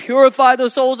that he could purify the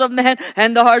souls of men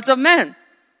and the hearts of men?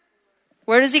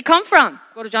 Where does he come from?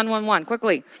 Go to John 1:1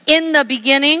 quickly. In the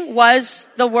beginning was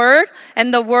the Word,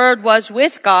 and the Word was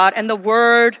with God, and the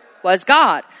Word was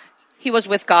God. He was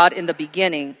with God in the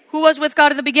beginning. Who was with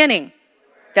God in the beginning?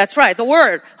 That's right, the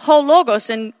Word. Hologos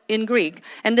in Greek.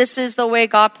 And this is the way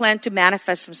God planned to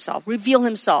manifest himself, reveal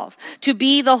himself, to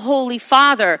be the Holy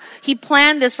Father. He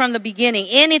planned this from the beginning.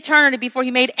 In eternity, before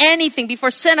he made anything,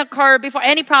 before sin occurred, before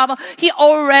any problem, he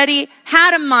already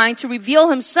had in mind to reveal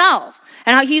himself.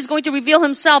 And how he's going to reveal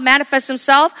himself, manifest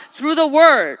himself through the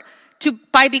Word.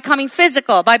 By becoming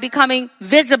physical, by becoming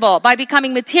visible, by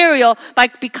becoming material, by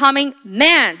becoming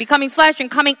man, becoming flesh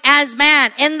and coming as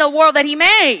man in the world that he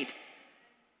made.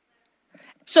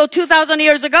 So 2,000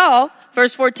 years ago,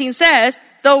 verse 14 says,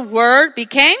 the Word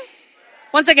became,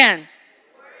 once again,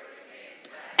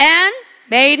 and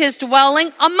made his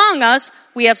dwelling among us.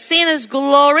 We have seen his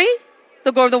glory,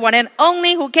 the glory of the one and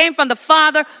only who came from the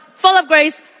Father, full of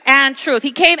grace and truth.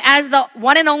 He came as the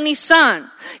one and only Son.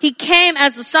 He came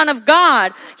as the Son of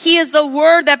God. He is the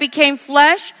Word that became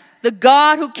flesh, the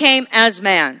God who came as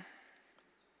man.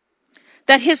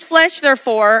 That his flesh,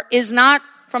 therefore, is not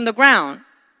from the ground,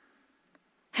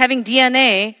 having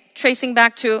DNA tracing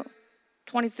back to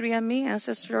 23andMe,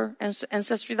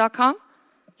 Ancestry.com.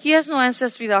 He has no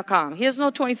Ancestry.com. He has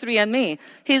no 23andMe.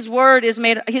 His word is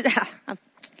made,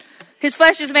 his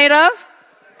flesh is made of,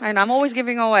 and I'm always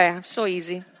giving away. I'm so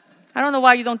easy. I don't know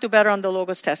why you don't do better on the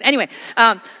Logos test. Anyway,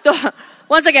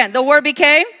 once again, the Word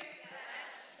became,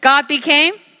 God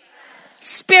became,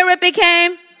 Spirit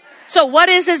became. So what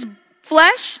is his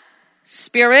flesh?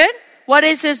 Spirit. What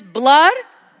is his blood?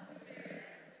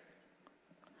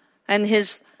 And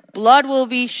his blood will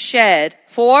be shed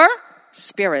for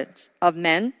spirits of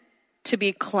men to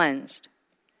be cleansed.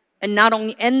 And not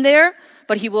only end there,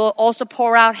 but he will also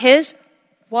pour out his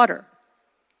water.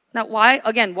 Now, why?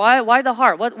 Again, why the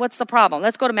heart? What's the problem?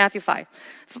 Let's go to Matthew 15.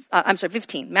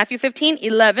 Matthew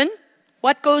 15:11.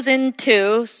 What goes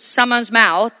into someone's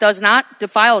mouth does not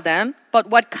defile them, but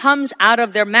what comes out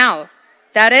of their mouth,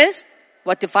 that is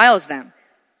what defiles them.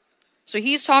 So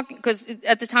he's talking, because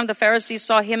at the time the Pharisees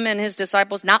saw him and his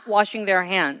disciples not washing their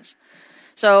hands.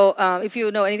 So if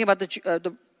you know anything about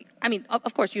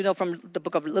of course you know from the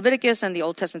book of Leviticus and the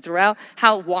Old Testament throughout,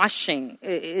 how washing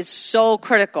is so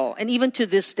critical. And even to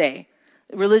this day,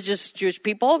 religious Jews,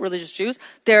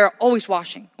 they're always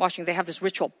washing. They have this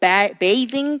ritual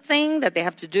bathing thing that they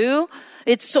have to do.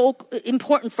 It's so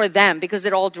important for them because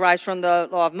it all derives from the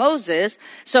law of Moses.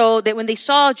 So that when they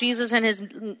saw Jesus and his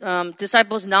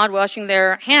disciples not washing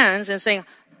their hands and saying,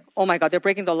 oh my God, they're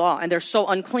breaking the law and they're so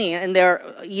unclean and they're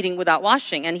eating without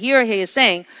washing. And here he is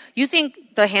saying, you think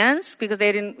the hands, because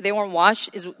they weren't washed,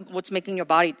 is what's making your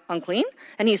body unclean?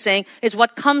 And he's saying, it's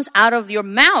what comes out of your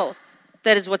mouth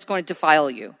that is what's going to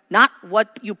defile you. Not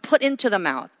what you put into the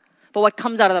mouth, but what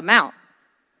comes out of the mouth.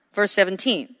 Verse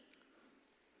 17.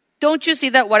 Don't you see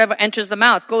that whatever enters the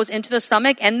mouth goes into the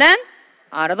stomach and then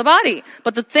out of the body?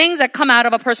 But the things that come out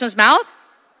of a person's mouth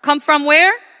come from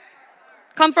where?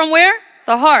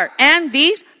 The heart. And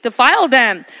these defile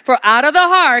them. For out of the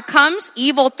heart comes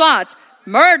evil thoughts,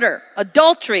 murder,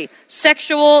 adultery,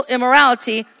 sexual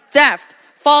immorality, theft,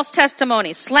 false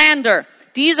testimony, slander.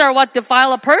 These are what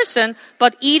defile a person,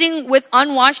 but eating with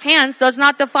unwashed hands does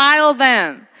not defile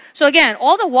them. So again,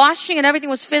 all the washing and everything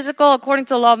was physical according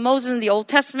to the law of Moses in the Old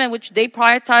Testament, which they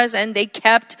prioritized and they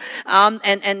kept,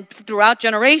 and throughout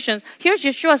generations. Here's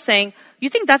Yeshua saying, you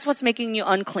think that's what's making you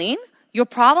unclean? Your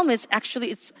problem is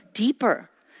actually, it's deeper.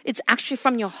 It's actually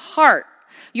from your heart.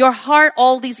 Your heart,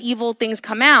 all these evil things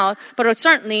come out, but it's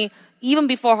certainly, even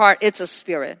before heart, it's a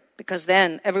spirit. Because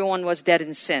then everyone was dead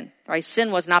in sin, right? Sin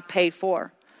was not paid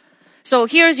for. So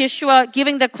here's Yeshua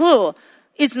giving the clue.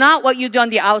 It's not what you do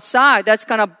on the outside that's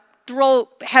going to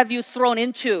have you thrown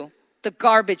into the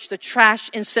garbage, the trash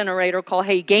incinerator called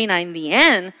Gehenna in the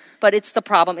end, but it's the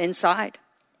problem inside.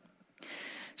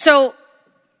 So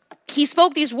he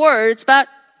spoke these words, but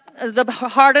the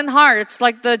hardened hearts,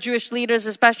 like the Jewish leaders,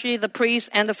 especially the priests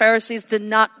and the Pharisees, did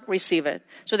not receive it.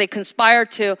 So they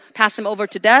conspired to pass him over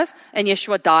to death, and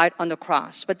Yeshua died on the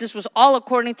cross. But this was all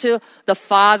according to the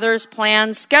Father's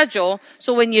plan schedule.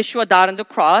 So when Yeshua died on the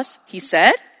cross, he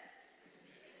said,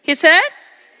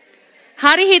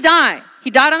 how did he die?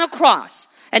 He died on the cross.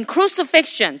 And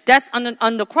crucifixion, death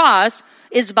on the cross,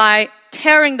 is by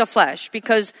tearing the flesh,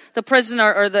 because the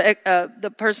prisoner or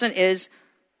the person is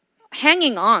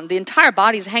hanging on. The entire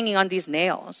body is hanging on these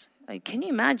nails. Like, can you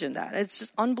imagine that? It's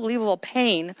just unbelievable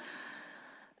pain.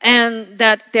 And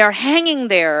that they're hanging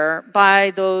there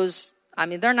by those,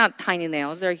 they're not tiny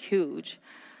nails, they're huge.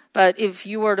 But if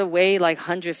you were to weigh like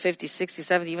 150, 60,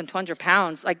 70, even 200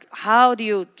 pounds, like how do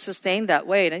you sustain that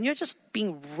weight? And you're just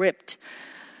being ripped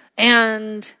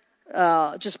and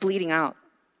just bleeding out.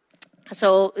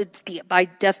 So it's by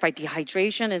death by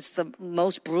dehydration. It's the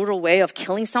most brutal way of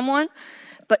killing someone.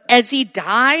 But as he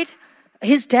died,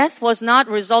 his death was not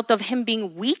a result of him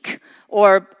being weak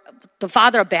or the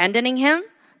Father abandoning him,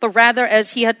 but rather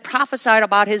as he had prophesied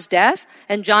about his death.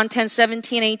 And John 10,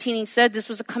 17, 18, he said this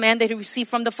was a command that he received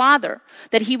from the Father,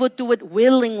 that he would do it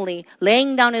willingly,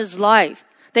 laying down his life.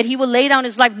 That he would lay down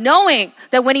his life knowing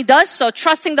that when he does so,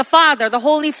 trusting the Father, the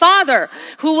Holy Father,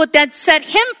 who would then set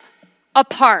him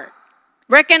apart.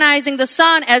 Recognizing the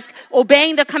Son as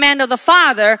obeying the command of the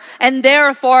Father and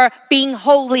therefore being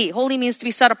holy. Holy means to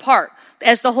be set apart.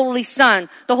 As the Holy Son,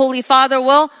 the Holy Father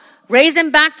will raise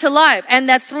him back to life. And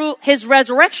that through his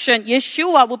resurrection,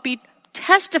 Yeshua will be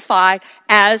testified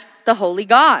as the Holy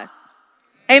God.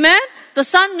 Amen? The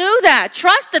Son knew that,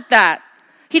 trusted that.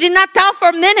 He did not doubt for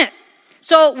a minute.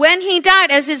 So when he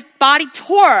died, as his body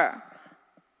tore,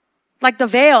 like the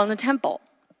veil in the temple,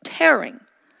 tearing,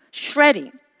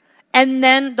 shredding, and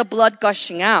then the blood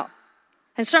gushing out.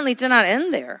 And certainly it did not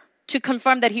end there. To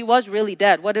confirm that he was really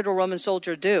dead, what did a Roman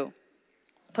soldier do?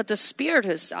 Put the spear to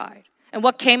his side. And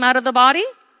what came out of the body?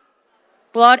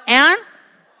 Blood and?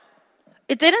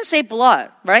 It didn't say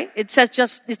blood, right? It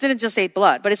didn't just say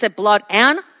blood, but it said blood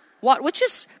and water, which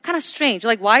is kind of strange.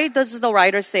 Like, why does the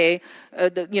writer say,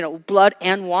 blood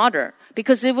and water?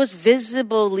 Because it was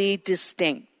visibly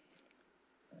distinct.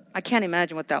 I can't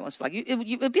imagine what that was like.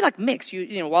 It'd be like mixed.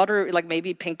 Water, like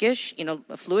maybe pinkish,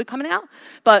 a fluid coming out.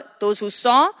 But those who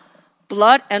saw,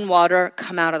 blood and water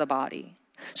come out of the body.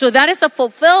 So that is the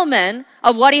fulfillment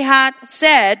of what he had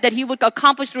said that he would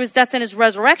accomplish through his death and his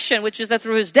resurrection, which is that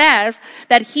through his death,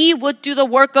 that he would do the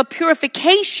work of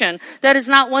purification. That is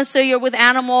not once a year with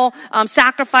animal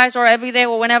sacrifice or every day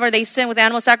or whenever they sin with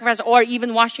animal sacrifice or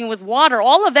even washing with water.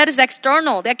 All of that is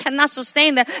external. That cannot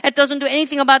sustain that. It doesn't do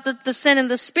anything about the sin in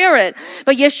the spirit.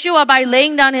 But Yeshua, by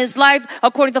laying down his life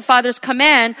according to the Father's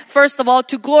command, first of all,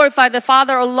 to glorify the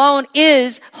Father alone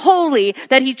is holy,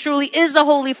 that he truly is the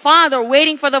Holy Father,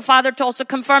 waiting for the Father to also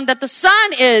confirm that the Son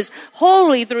is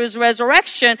holy through his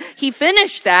resurrection. He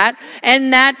finished that,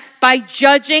 and that by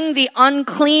judging the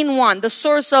unclean one, the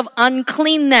source of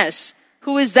uncleanness.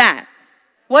 Who is that?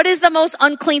 What is the most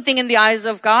unclean thing in the eyes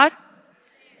of God?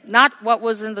 Not what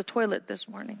was in the toilet this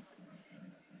morning.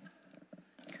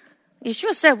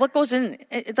 Yeshua said, what goes in?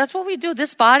 That's what we do.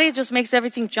 This body just makes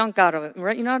everything junk out of it,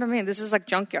 right? You know what I mean? This is like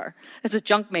junkyard. It's a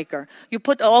junk maker. You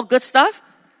put all good stuff,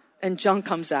 and junk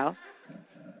comes out.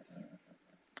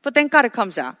 But thank God it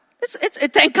comes out.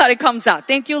 Thank God it comes out.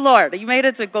 Thank you, Lord. You made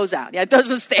it so it goes out. Yeah, it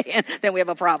doesn't stay in. Then we have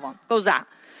a problem. Goes out.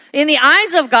 In the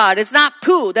eyes of God, it's not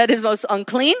poo that is most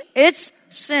unclean. It's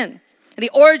sin. The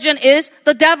origin is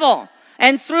the devil.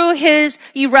 And through his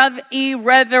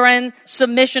irreverent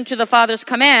submission to the Father's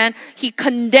command, he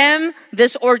condemned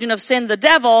this origin of sin, the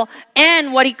devil,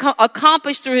 and what he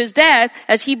accomplished through his death,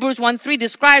 as Hebrews 1:3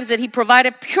 describes that he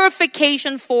provided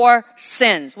purification for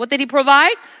sins. What did he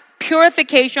provide?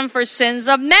 Purification for sins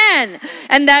of men.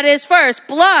 And that is first,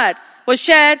 blood was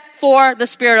shed for the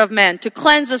spirit of men, to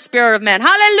cleanse the spirit of men.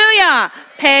 Hallelujah!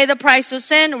 Pay the price of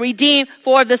sin, redeem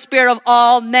for the spirit of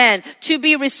all men, to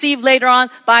be received later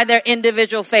on by their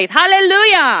individual faith.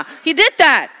 Hallelujah! He did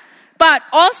that. But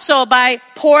also by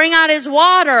pouring out his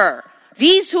water,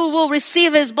 these who will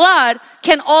receive his blood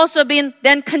can also be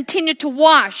then continue to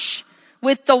wash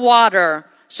with the water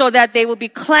so that they will be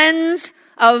cleansed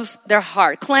of their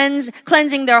heart,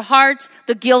 cleansing their hearts,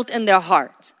 the guilt in their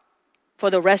heart for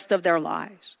the rest of their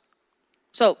lives.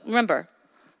 So remember,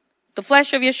 the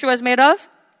flesh of Yeshua is made of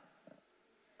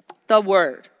the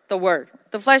Word. The Word.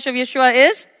 The flesh of Yeshua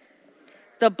is?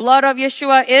 The blood of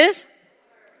Yeshua is?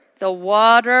 The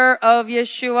water of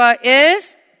Yeshua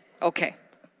is? Okay.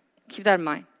 Keep that in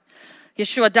mind.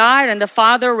 Yeshua died and the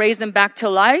Father raised him back to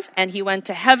life and he went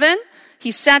to heaven. He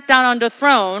sat down on the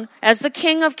throne as the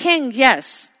King of Kings,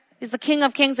 yes. He's the King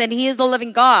of Kings and He is the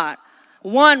living God,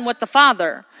 one with the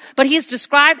Father. But He's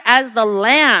described as the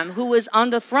Lamb who is on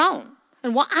the throne.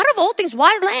 And out of all things,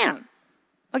 why lamb?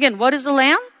 Again, what is the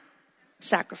lamb?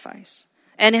 Sacrifice.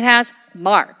 And it has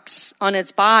marks on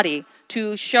its body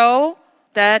to show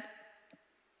that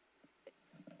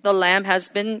the lamb has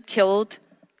been killed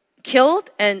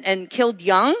and killed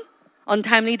young,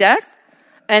 untimely death,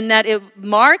 and that it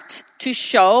marked to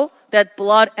show that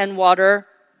blood and water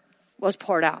was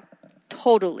poured out.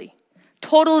 Totally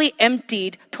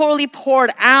emptied, totally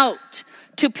poured out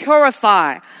to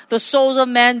purify the souls of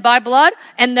men by blood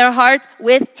and their hearts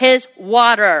with His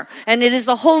water. And it is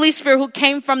the Holy Spirit who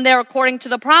came from there according to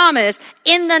the promise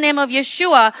in the name of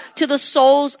Yeshua to the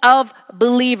souls of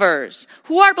believers.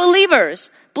 Who are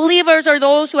believers? Believers are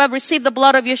those who have received the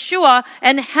blood of Yeshua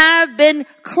and have been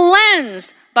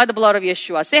cleansed by the blood of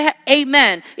Yeshua. Say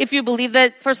amen if you believe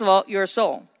that, first of all, you're a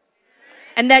soul.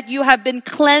 And that you have been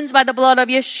cleansed by the blood of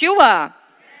Yeshua.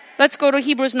 Let's go to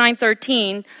Hebrews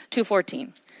 9:13 to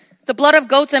 14. The blood of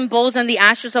goats and bulls and the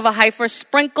ashes of a heifer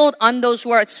sprinkled on those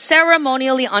who are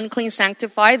ceremonially unclean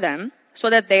sanctify them, so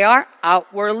that they are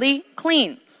outwardly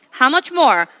clean. How much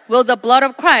more will the blood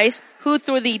of Christ, who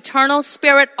through the eternal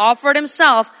Spirit offered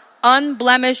Himself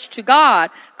unblemished to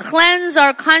God, cleanse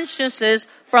our consciences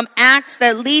from acts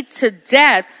that lead to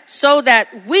death, so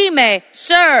that we may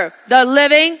serve the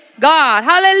living God.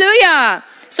 Hallelujah!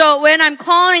 So when I'm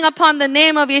calling upon the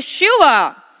name of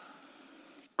Yeshua,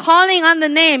 calling on the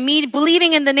name, me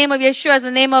believing in the name of Yeshua as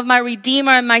the name of my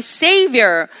Redeemer and my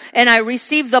Savior, and I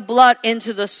receive the blood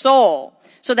into the soul.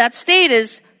 So that state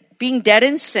is being dead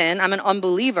in sin. I'm an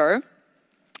unbeliever.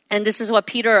 And this is what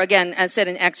Peter, again, said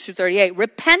in Acts 2:38.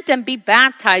 Repent and be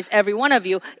baptized, every one of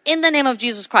you, in the name of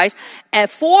Jesus Christ,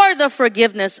 for the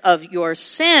forgiveness of your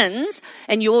sins,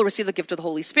 and you will receive the gift of the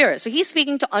Holy Spirit. So he's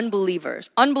speaking to unbelievers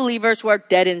who are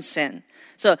dead in sin.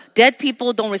 So dead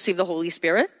people don't receive the Holy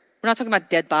Spirit. We're not talking about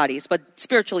dead bodies, but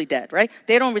spiritually dead, right?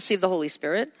 They don't receive the Holy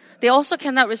Spirit. They also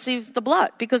cannot receive the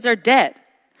blood because they're dead.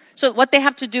 So what they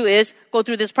have to do is go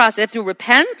through this process. They have to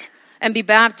repent and be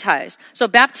baptized. So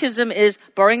baptism is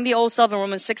burying the old self, and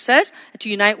Romans 6 says, to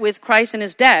unite with Christ in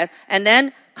His death, and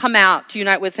then come out to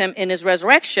unite with Him in His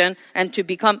resurrection and to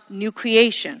become new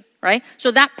creation, right? So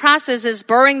that process is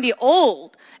burying the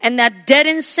old, and that dead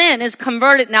in sin is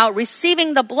converted now,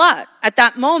 receiving the blood at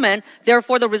that moment.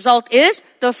 Therefore, the result is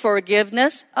the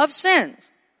forgiveness of sins.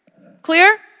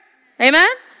 Clear? Amen?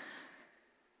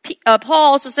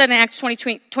 Paul also said in Acts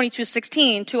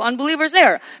 22:16 to unbelievers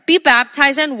there, be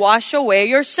baptized and wash away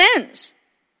your sins.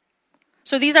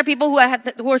 So these are people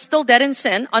who are still dead in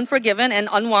sin, unforgiven and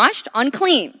unwashed,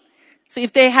 unclean. So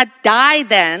if they had died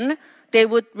then, they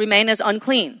would remain as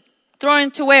unclean. Thrown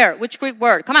into where? Which Greek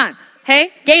word? Come on.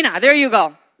 Hey, Gena, there you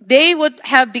go. They would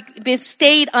have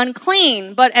stayed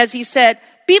unclean, but as he said,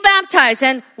 be baptized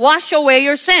and wash away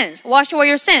your sins. Wash away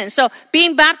your sins. So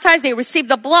being baptized, they receive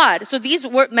the blood. So these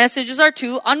messages are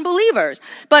to unbelievers.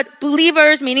 But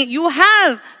believers, meaning you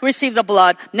have received the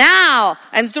blood now,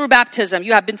 and through baptism,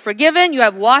 you have been forgiven, you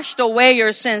have washed away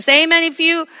your sins. Say amen if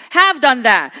you have done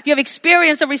that. You have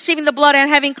experienced of receiving the blood and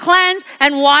having cleansed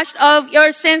and washed of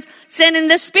your sins. Sin in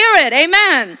the Spirit.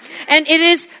 Amen. And it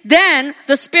is then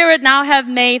the Spirit now have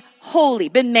made holy,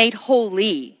 been made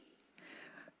holy.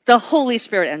 The Holy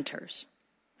Spirit enters.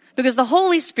 Because the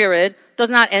Holy Spirit does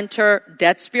not enter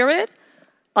dead spirit,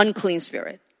 unclean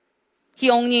spirit. He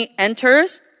only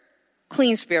enters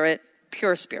clean spirit,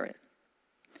 pure spirit.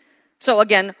 So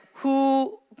again,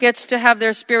 who gets to have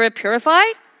their spirit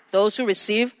purified? Those who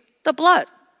receive the blood.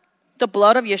 The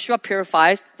blood of Yeshua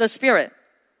purifies the spirit.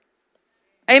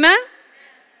 Amen?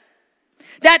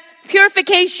 That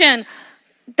purification,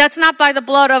 that's not by the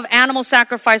blood of animal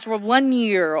sacrifice for 1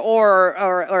 year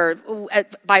or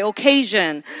by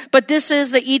occasion. But this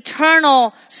is the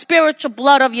eternal spiritual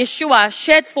blood of Yeshua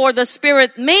shed for the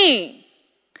spirit me.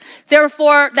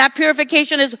 Therefore, that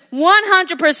purification is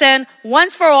 100%,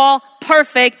 once for all,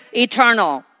 perfect,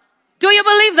 eternal. Do you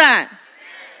believe that?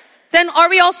 Then are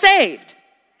we all saved?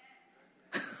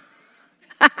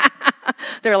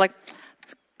 They're like,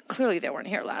 clearly they weren't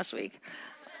here last week.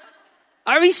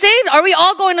 Are we saved? Are we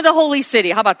all going to the holy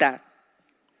city? How about that?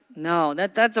 No,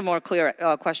 that's a more clear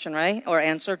question, right? Or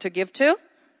answer to give to.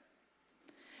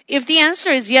 If the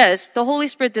answer is yes, the Holy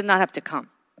Spirit did not have to come.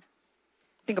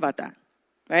 Think about that,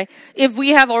 right? If we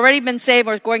have already been saved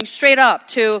or going straight up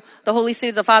to the holy city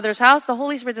of the Father's house, the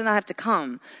Holy Spirit did not have to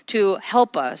come to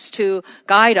help us, to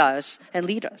guide us and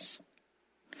lead us.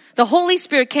 The Holy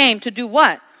Spirit came to do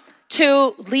what?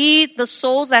 To lead the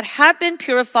souls that have been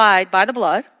purified by the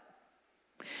blood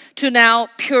to now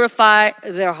purify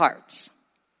their hearts.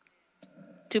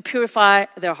 to purify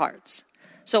their hearts.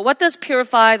 So what does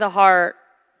purify the heart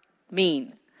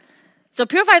mean? So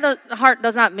purify the heart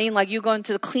does not mean like you go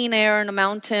into the clean air in the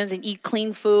mountains and eat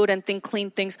clean food and think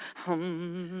clean things.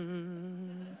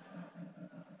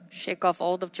 Shake off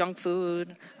all the junk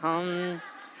food.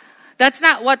 That's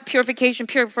not what purification,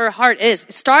 pure heart is.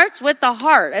 It starts with the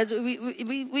heart. As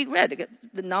we read,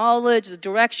 the knowledge, the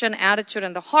direction, attitude,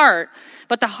 and the heart.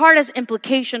 But the heart has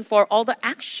implication for all the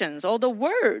actions, all the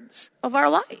words of our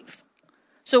life.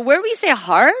 So where we say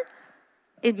heart,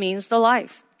 it means the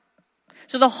life.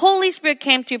 So the Holy Spirit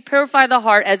came to purify the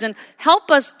heart, as in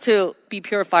help us to be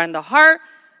purified in the heart,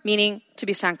 meaning to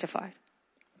be sanctified.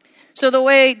 So the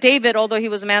way David, although he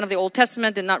was a man of the Old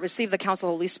Testament, did not receive the counsel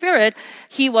of the Holy Spirit,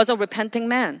 he was a repenting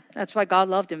man. That's why God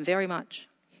loved him very much.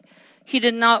 He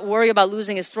did not worry about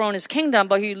losing his throne, his kingdom,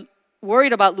 but he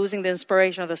worried about losing the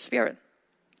inspiration of the Spirit,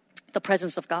 the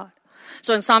presence of God.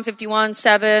 So in Psalm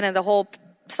 51:7 and the whole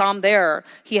Psalm there,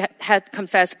 he had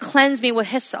confessed, cleanse me with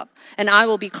hyssop and I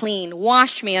will be clean.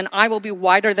 Wash me and I will be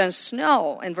whiter than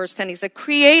snow. In verse 10, he said,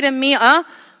 create in me a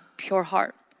pure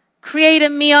heart. Create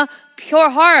in me a pure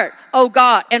heart, O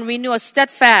God, and renew a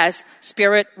steadfast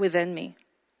spirit within me.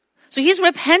 So he's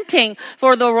repenting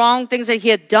for the wrong things that he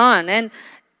had done. And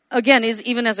again,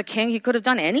 even as a king, he could have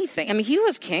done anything. I mean, he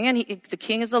was king, and the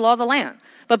king is the law of the land.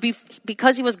 But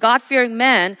because he was God-fearing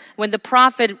man, when the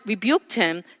prophet rebuked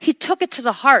him, he took it to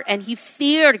the heart, and he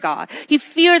feared God. He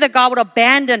feared that God would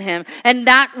abandon him, and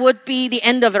that would be the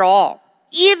end of it all.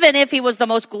 Even if he was the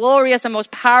most glorious and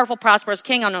most powerful, prosperous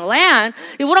king on the land,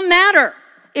 it wouldn't matter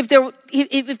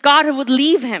if God would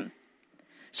leave him.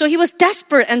 So he was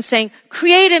desperate and saying,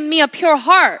 create in me a pure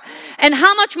heart. And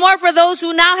how much more for those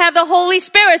who now have the Holy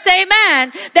Spirit, say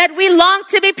amen, that we long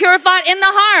to be purified in the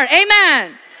heart.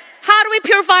 Amen. How do we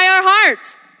purify our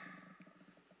heart?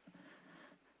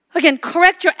 Again,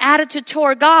 correct your attitude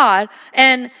toward God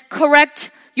and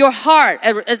correct your heart,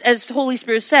 as the Holy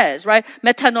Spirit says, right?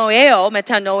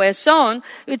 Metanoeson,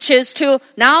 which is to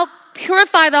now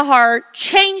purify the heart,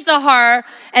 change the heart,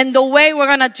 and the way we're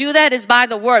going to do that is by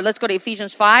the word. Let's go to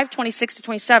Ephesians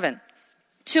 5:26-27.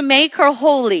 To make her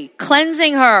holy,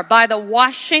 cleansing her by the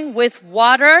washing with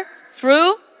water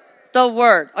through the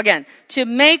word. Again, to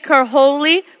make her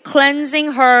holy,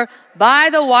 cleansing her by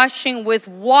the washing with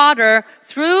water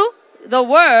through the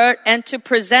word, and to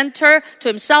present her to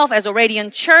himself as a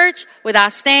radiant church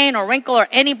without stain or wrinkle or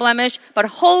any blemish, but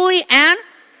holy and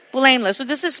blameless. So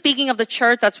this is speaking of the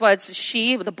church. That's why it's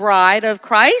she, the bride of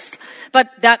Christ.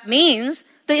 But that means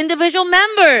the individual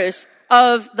members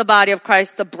of the body of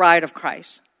Christ, the bride of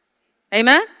Christ.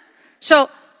 Amen? So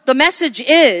the message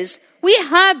is, we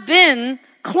have been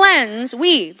cleansed,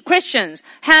 we, Christians,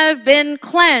 have been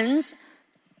cleansed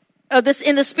this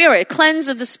in the Spirit, cleanse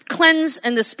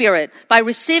in the Spirit by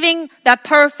receiving that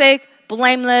perfect,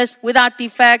 blameless, without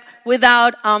defect,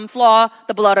 without flaw,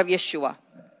 the blood of Yeshua.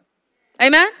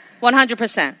 Amen?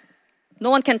 100%. No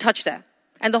one can touch that.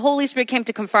 And the Holy Spirit came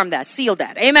to confirm that, seal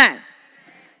that. Amen?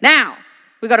 Now,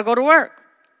 we got to go to work.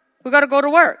 We got to go to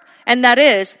work. And that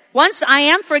is, once I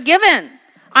am forgiven,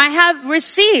 I have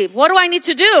received. What do I need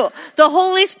to do? The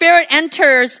Holy Spirit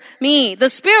enters me, the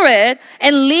Spirit,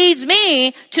 and leads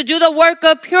me to do the work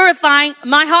of purifying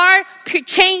my heart,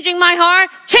 changing my heart,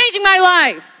 changing my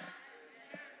life.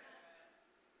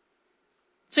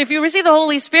 So if you receive the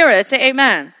Holy Spirit, say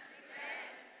amen.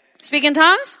 Speak in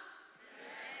tongues?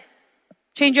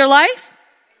 Change your life?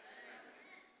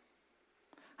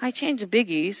 I change the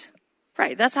biggies.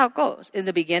 Right, that's how it goes. In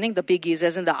the beginning, the biggies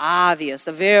as in the obvious,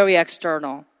 the very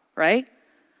external, right?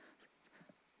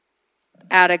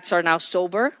 Addicts are now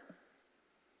sober.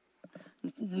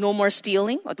 No more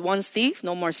stealing. One's thief,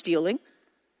 no more stealing.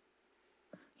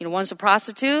 One's a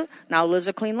prostitute, now lives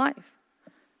a clean life.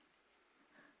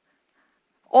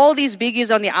 All these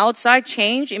biggies on the outside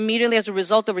change immediately as a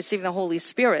result of receiving the Holy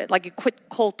Spirit. Like you quit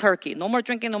cold turkey. No more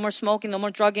drinking, no more smoking, no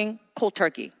more drugging, cold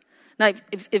turkey. Now,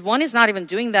 if one is not even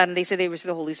doing that and they say they receive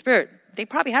the Holy Spirit, they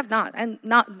probably have not.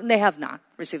 They have not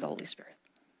received the Holy Spirit.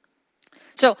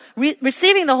 So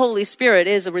receiving the Holy Spirit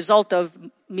is a result of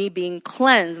me being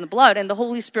cleansed in the blood, and the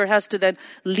Holy Spirit has to then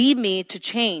lead me to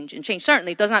change. And change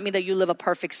certainly does not mean that you live a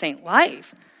perfect saint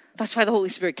life. That's why the Holy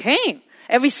Spirit came.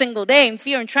 Every single day in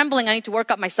fear and trembling, I need to work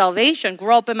up my salvation,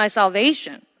 grow up in my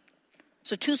salvation.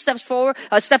 So a step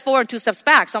forward and 2 steps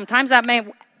back. Sometimes that may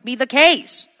be the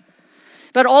case.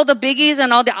 But all the biggies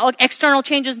and all the external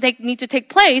changes need to take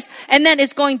place. And then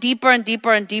it's going deeper and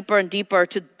deeper and deeper and deeper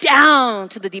down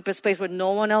to the deepest place where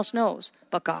no one else knows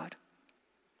but God.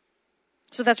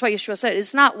 So that's why Yeshua said,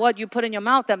 it's not what you put in your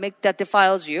mouth that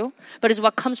defiles you, but it's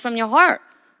what comes from your heart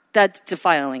that's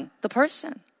defiling the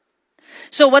person.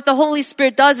 So what the Holy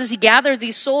Spirit does is he gathers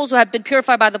these souls who have been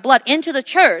purified by the blood into the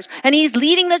church, and he's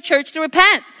leading the church to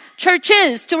repent.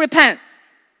 Churches to repent.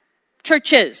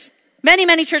 Churches. Many,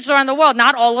 many churches around the world.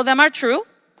 Not all of them are true.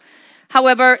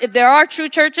 However, if there are true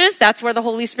churches, that's where the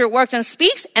Holy Spirit works and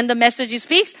speaks, and the message he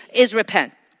speaks is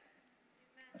repent.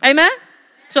 Amen?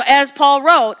 So as Paul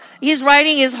wrote, he's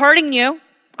writing, is hurting you.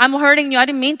 I'm hurting you. I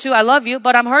didn't mean to. I love you,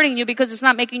 but I'm hurting you because it's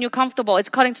not making you comfortable. It's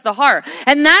cutting to the heart.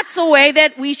 And that's the way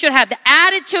that we should have. The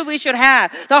attitude we should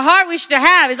have. The heart we should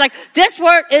have is like, this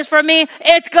word is for me.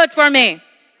 It's good for me.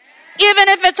 Even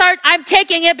if it's hard, I'm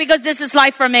taking it because this is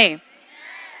life for me.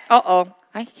 Uh-oh.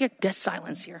 I hear dead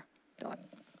silence here.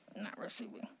 I'm not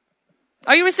receiving.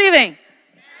 Are you receiving?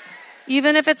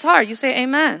 Even if it's hard, you say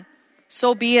amen.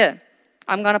 So be it.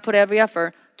 I'm going to put every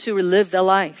effort to live the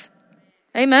life.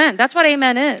 Amen. That's what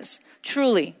amen is.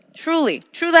 Truly, truly,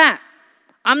 true that.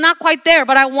 I'm not quite there,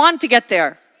 but I want to get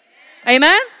there.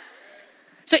 Amen?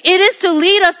 So it is to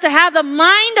lead us to have the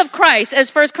mind of Christ, as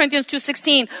 1 Corinthians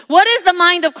 2:16. What is the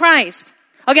mind of Christ?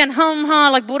 Again,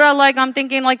 like Buddha, like I'm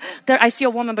thinking like, there, I see a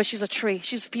woman, but she's a tree.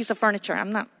 She's a piece of furniture.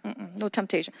 I'm not, no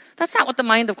temptation. That's not what the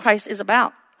mind of Christ is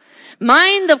about.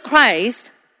 Mind of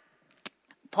Christ,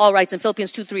 Paul writes in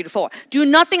Philippians 2:3-4, do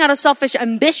nothing out of selfish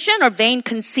ambition or vain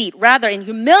conceit. Rather, in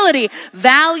humility,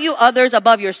 value others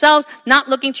above yourselves, not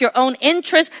looking to your own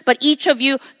interest, but each of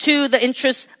you to the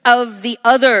interests of the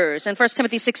others. And 1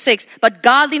 Timothy 6:6, but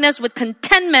godliness with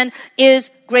contentment is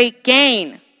great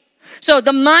gain. So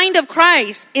the mind of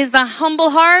Christ is the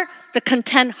humble heart, the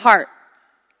content heart.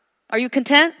 Are you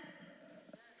content?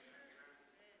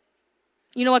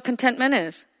 You know what contentment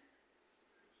is?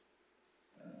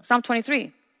 Psalm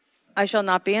 23. I shall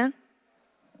not be in,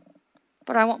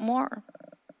 but I want more.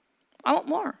 I want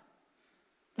more.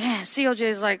 Man, COJ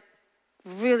is like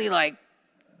really like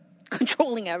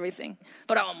controlling everything,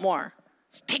 but I want more.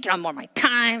 Taking on more of my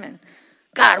time, and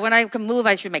God, when I can move,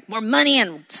 I should make more money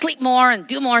and sleep more and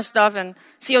do more stuff, and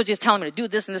COJ is telling me to do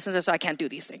this and this and this, so I can't do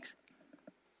these things.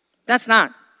 That's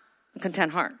not a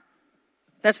content heart.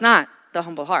 That's not the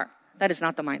humble heart. That is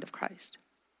not the mind of Christ.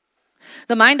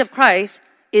 The mind of Christ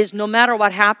is no matter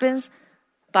what happens,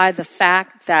 by the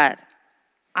fact that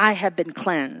I have been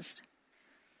cleansed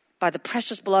by the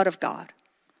precious blood of God.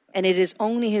 And it is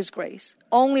only His grace,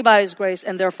 only by His grace,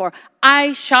 and therefore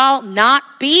I shall not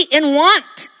be in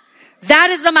want. That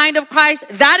is the mind of Christ.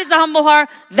 That is the humble heart.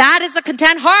 That is the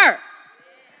content heart.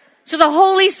 So the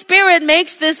Holy Spirit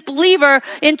makes this believer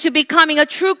into becoming a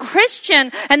true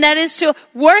Christian, and that is to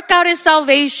work out his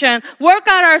salvation, work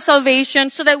out our salvation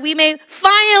so that we may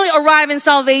finally arrive in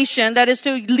salvation. That is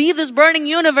to leave this burning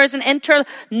universe and enter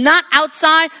not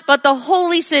outside, but the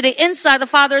holy city inside the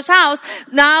Father's house.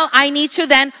 Now I need to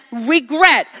then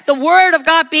regret. The Word of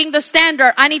God being the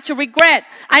standard, I need to regret.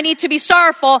 I need to be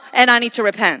sorrowful, and I need to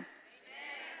repent.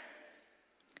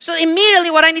 So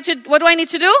immediately what do I need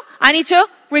to do? I need to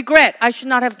regret. I should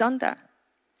not have done that.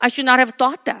 I should not have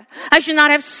thought that. I should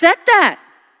not have said that.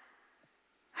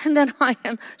 And then I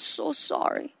am so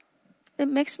sorry. It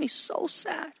makes me so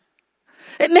sad.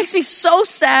 It makes me so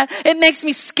sad. It makes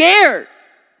me scared.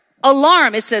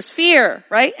 Alarm, it says fear,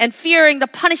 right? And fearing the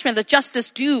punishment, the justice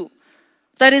due.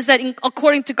 That is that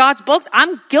according to God's book,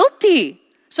 I'm guilty.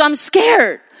 So I'm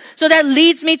scared. So that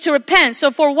leads me to repent.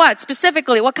 So for what?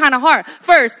 Specifically, what kind of heart?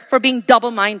 First, for being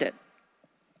double-minded.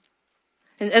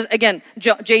 And again,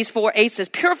 James 4:8 says,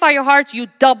 purify your hearts, you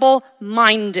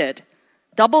double-minded.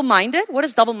 Double-minded? What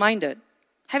is double-minded?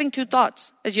 Having two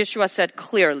thoughts, as Yeshua said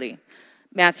clearly.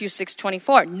 Matthew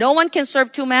 6:24. No one can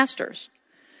serve two masters.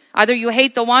 Either you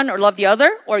hate the one or love the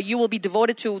other, or you will be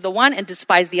devoted to the one and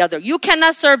despise the other. You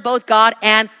cannot serve both God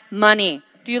and money.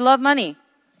 Do you love money?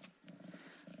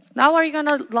 Now are you going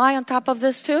to lie on top of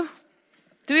this too?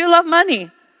 Do you love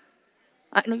money?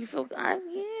 I know you feel,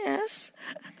 yes.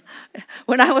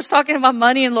 When I was talking about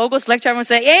money in Logos lecture, I would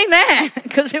say, amen,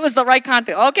 because it was the right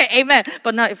context. Okay, amen.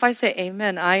 But now if I say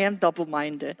amen, I am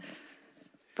double-minded.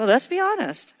 But let's be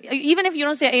honest. Even if you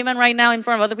don't say amen right now in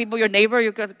front of other people, your neighbor,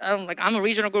 I'm a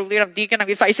regional group leader, deacon.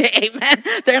 If I say amen,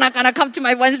 they're not going to come to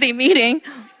my Wednesday meeting.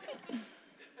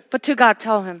 But to God,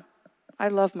 tell Him, I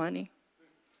love money.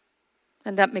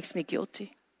 And that makes me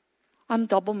guilty. I'm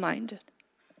double-minded.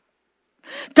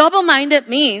 Double-minded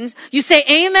means you say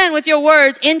amen with your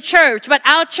words in church, but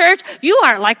out church, you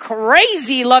are like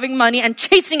crazy loving money and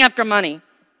chasing after money.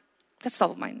 That's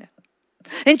double-minded.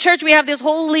 In church, we have this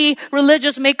holy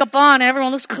religious makeup on, and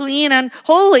everyone looks clean and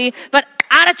holy, but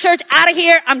out of church, out of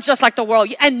here, I'm just like the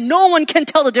world. And no one can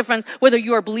tell the difference whether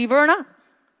you're a believer or not,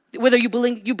 whether you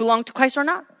belong to Christ or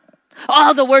not.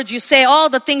 All the words you say, all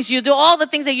the things you do, all the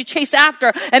things that you chase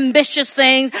after, ambitious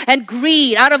things and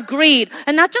greed, out of greed.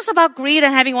 And not just about greed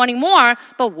and wanting more,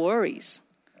 but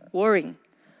worrying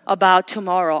about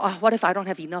tomorrow. Oh, what if I don't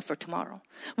have enough for tomorrow?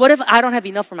 What if I don't have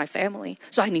enough for my family?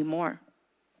 So I need more.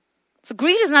 So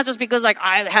greed is not just because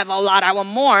I have a lot, I want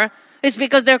more. It's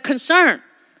because they're concerned.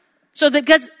 So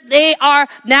because they are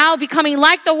now becoming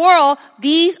like the world,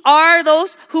 these are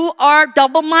those who are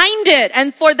double-minded.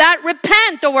 And for that,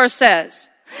 repent, the word says.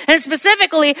 And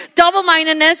specifically,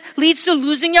 double-mindedness leads to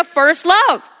losing your first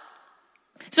love.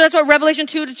 So that's what Revelation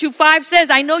 2:5 says.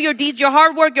 I know your deeds, your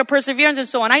hard work, your perseverance, and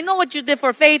so on. I know what you did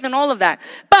for faith and all of that.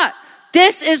 But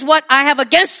this is what I have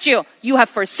against you. You have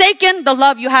forsaken the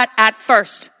love you had at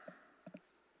first.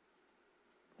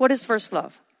 What is first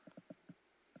love?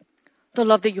 The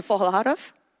love that you fall out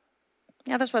of?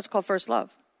 Yeah, that's why it's called first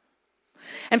love.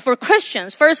 And for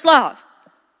Christians, first love.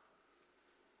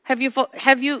 Have you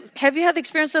had the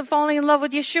experience of falling in love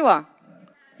with Yeshua?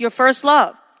 Your first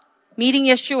love. Meeting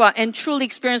Yeshua and truly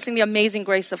experiencing the amazing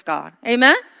grace of God.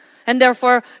 Amen? And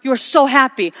therefore, you're so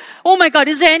happy. Oh my God,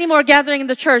 is there any more gathering in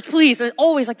the church? Please. And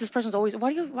always, this person's always,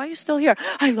 why are you still here?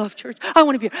 I love church. I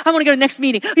want to be here. I want to go to the next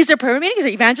meeting. Is there prayer meeting? Is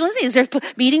there evangelism? Is there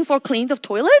meeting for cleaning the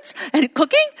toilets and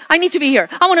cooking? I need to be here.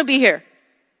 I want to be here.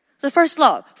 The first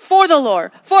love for the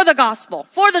Lord, for the gospel,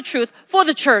 for the truth, for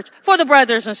the church, for the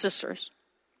brothers and sisters.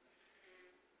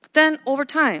 But then over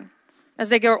time, as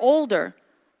they get older,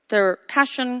 their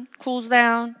passion cools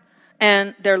down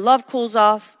and their love cools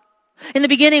off. In the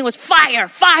beginning it was fire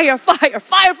for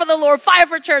the Lord, fire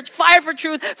for church, fire for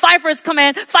truth, fire for His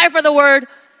command, fire for the word.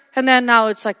 And then now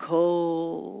it's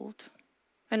cold.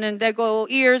 And then they go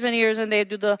years and years and they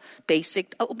do the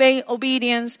basic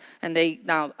obedience. And they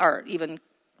now are even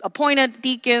appointed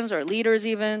deacons or leaders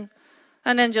even.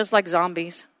 And then just like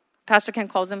zombies. Pastor Ken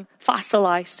calls them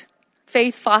fossilized.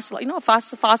 Faith fossilized. You know what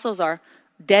fossils are?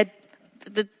 Dead.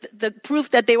 The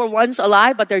proof that they were once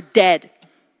alive, but they're dead.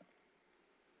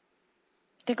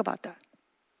 Think about that.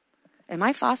 Am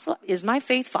I fossil? Is my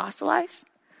faith fossilized?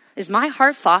 Is my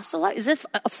heart fossilized? Is it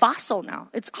a fossil now?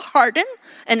 It's hardened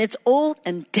and it's old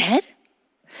and dead?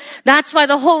 That's why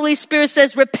the Holy Spirit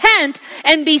says, repent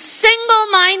and be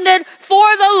single-minded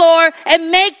for the Lord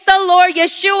and make the Lord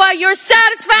Yeshua your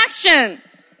satisfaction.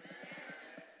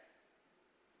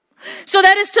 So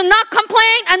that is to not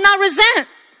complain and not resent.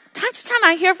 Time to time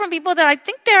I hear from people that I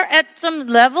think they're at some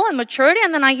level and maturity,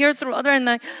 and then I hear through other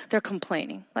and they're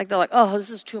complaining. They're like, oh, this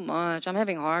is too much. I'm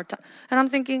having a hard time. And I'm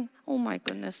thinking, oh my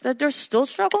goodness, that they're still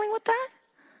struggling with that?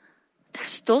 They're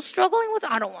still struggling with,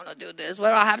 I don't want to do this.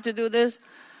 Why do I have to do this?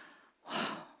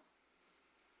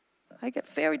 I get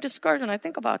very discouraged when I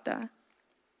think about that.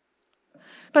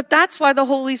 But that's why the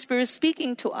Holy Spirit is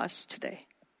speaking to us today.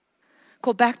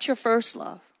 Go back to your first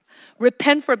love.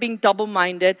 Repent for being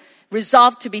double-minded.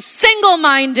 Resolve to be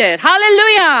single-minded.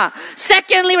 Hallelujah.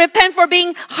 Secondly, repent for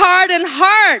being hard in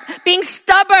heart, being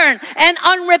stubborn and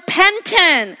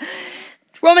unrepentant.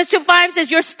 Romans 2:5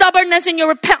 says, your stubbornness and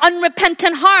your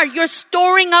unrepentant heart, you're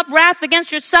storing up wrath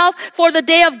against yourself for the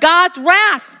day of God's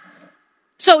wrath.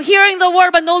 So hearing the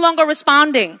word but no longer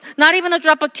responding. Not even a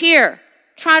drop of tear.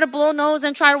 Try to blow nose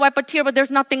and try to wipe a tear, but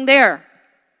there's nothing there.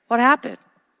 What happened?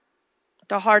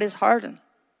 The heart is hardened,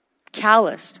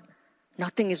 calloused.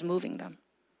 Nothing is moving them.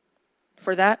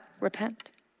 For that, repent.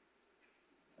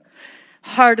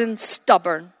 Hardened,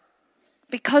 stubborn.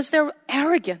 Because they're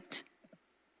arrogant.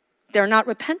 They're not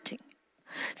repenting.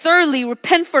 Thirdly,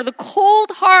 repent for the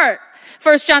cold heart.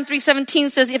 1 John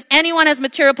 3:17 says, if anyone has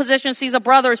material possession, sees a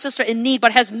brother or sister in need,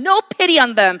 but has no pity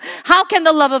on them, how can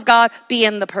the love of God be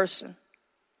in the person?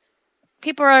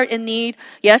 People are in need,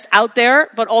 yes, out there,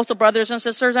 but also brothers and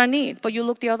sisters are in need. But you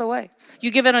look the other way. You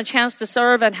give it a chance to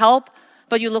serve and help,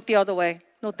 but you look the other way.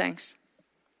 No thanks.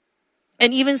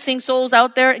 And even seeing souls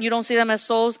out there and you don't see them as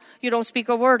souls, you don't speak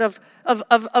a word of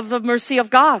the mercy of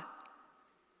God.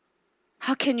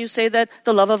 How can you say that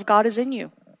the love of God is in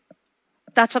you?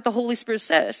 That's what the Holy Spirit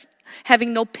says.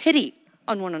 Having no pity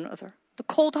on one another. The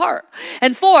cold heart.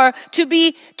 And for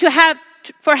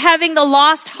having the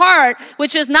lost heart,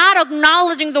 which is not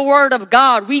acknowledging the word of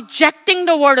God, rejecting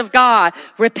the word of God,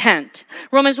 repent.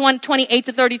 Romans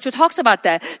 1:28-32 talks about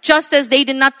that. Just as they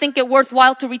did not think it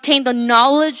worthwhile to retain the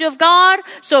knowledge of God,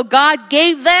 so God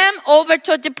gave them over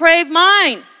to a depraved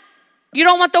mind. You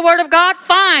don't want the word of God?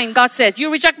 Fine, God says.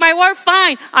 You reject my word?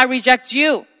 Fine, I reject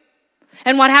you.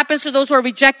 And what happens to those who are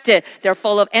rejected? They're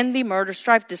full of envy, murder,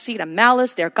 strife, deceit, and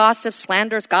malice. They're gossips,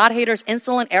 slanderers, God-haters,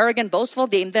 insolent, arrogant, boastful.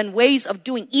 They invent ways of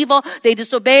doing evil. They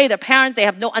disobey their parents. They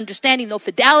have no understanding, no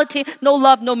fidelity, no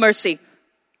love, no mercy.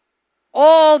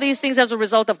 All these things as a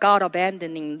result of God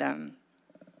abandoning them.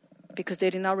 because they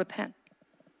did not repent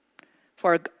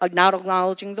for not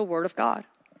acknowledging the word of God.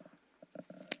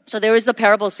 So there is the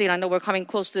parable scene. I know we're coming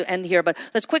close to the end here, but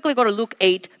let's quickly go to Luke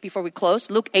 8 before we close.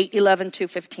 Luke 8, 11 to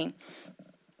 15.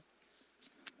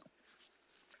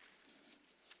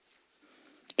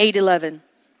 8:11.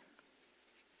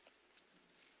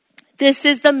 This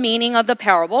is the meaning of the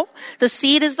parable. The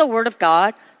seed is the word of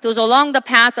God. Those along the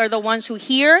path are the ones who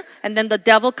hear, and then the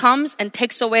devil comes and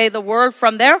takes away the word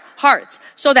from their hearts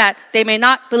so that they may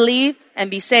not believe and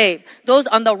be saved. Those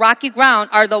on the rocky ground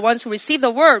are the ones who receive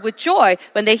the word with joy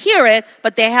when they hear it,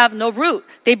 but they have no root.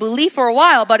 They believe for a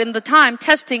while, but in the time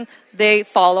testing, they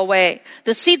fall away.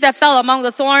 The seed that fell among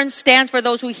the thorns stands for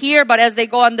those who hear, but as they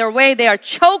go on their way, they are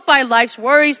choked by life's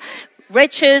worries,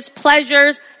 riches,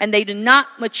 pleasures, and they do not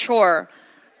mature.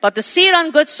 But the seed on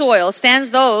good soil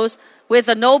stands those with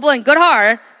a noble and good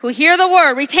heart who hear the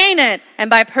word, retain it, and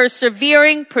by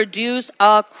persevering produce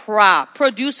a crop.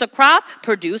 Produce a crop,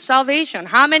 produce salvation.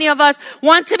 How many of us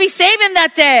want to be saved in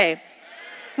that day?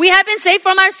 We have been saved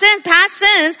from our sins, past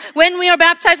sins, when we are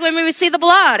baptized, when we receive the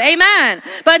blood. Amen.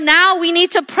 But now we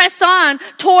need to press on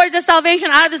towards the salvation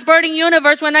out of this burning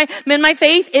universe when my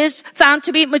faith is found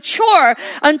to be mature.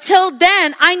 Until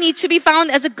then, I need to be found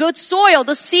as a good soil,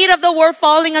 the seed of the word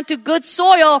falling onto good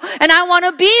soil, and I want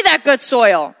to be that good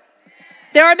soil.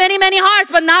 There are many, many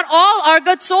hearts, but not all are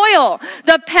good soil.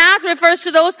 The path refers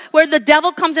to those where the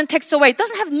devil comes and takes away. It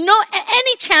doesn't have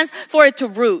any chance for it to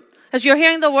root. As you're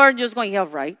hearing the word, you're just going, yeah,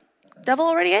 right. Devil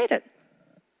already ate it.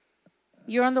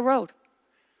 You're on the road.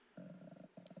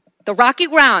 The rocky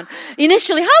ground.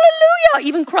 Initially, hallelujah,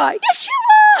 even cry,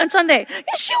 Yeshua, on Sunday,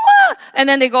 Yeshua. And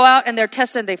then they go out and they're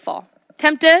tested and they fall.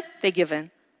 Tempted, they give in.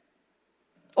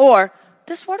 Or,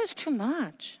 this word is too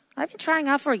much. I've been trying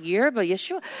out for a year, but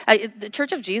Yeshua, the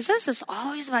Church of Jesus is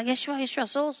always about Yeshua,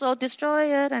 Yeshua, so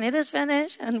destroy it, and it is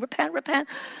finished, and repent.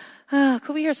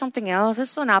 Could we hear something else?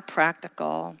 This is not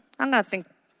practical. I'm going to think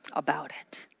about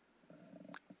it.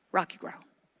 Rocky ground.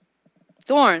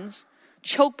 Thorns,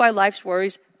 choked by life's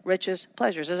worries, riches,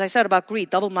 pleasures. As I said about greed,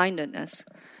 double-mindedness,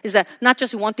 is that not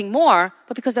just wanting more,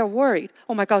 but because they're worried.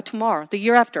 Oh my God, tomorrow, the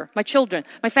year after, my children,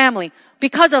 my family.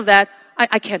 Because of that,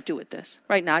 I can't do with this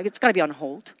right now. It's got to be on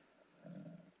hold.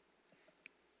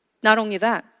 Not only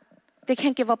that, they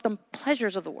can't give up the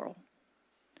pleasures of the world.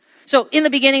 So in the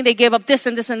beginning, they gave up this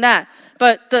and this and that.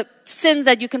 But the sin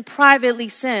that you can privately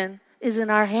sin is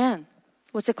in our hand.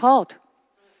 What's it called?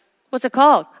 What's it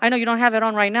called? I know you don't have it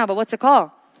on right now, but what's it called?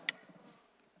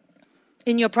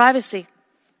 In your privacy.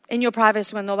 In your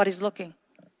privacy when nobody's looking.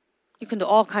 You can do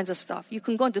all kinds of stuff. You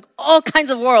can go into all kinds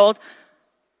of world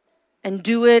and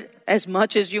do it as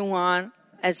much as you want,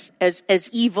 as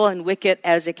evil and wicked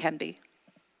as it can be.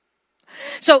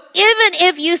 So even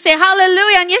if you say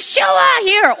hallelujah and Yeshua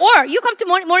here, or you come to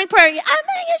morning prayer, amen,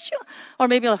 Yeshua. Or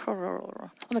maybe like, oh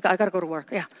my God, I got to go to work.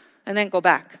 Yeah. And then go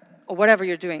back. Or whatever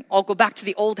you're doing. Or go back to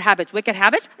the old habits, wicked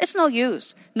habits. It's no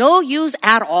use. No use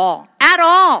at all. At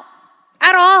all.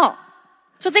 At all.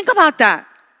 So think about that.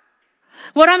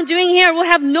 What I'm doing here will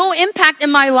have no impact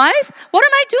in my life. What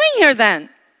am I doing here then?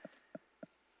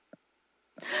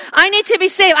 I need to be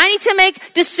saved. I need to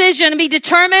make decision and be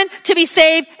determined to be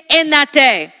saved in that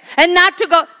day. And not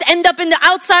to end up in the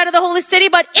outside of the holy city,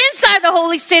 but inside the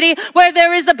holy city where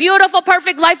there is the beautiful,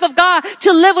 perfect life of God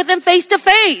to live with him face to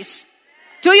face.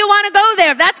 Do you want to go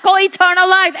there? That's called eternal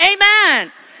life.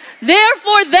 Amen.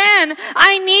 Therefore then,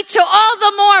 I need to all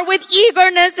the more with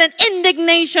eagerness and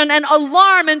indignation and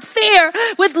alarm and fear,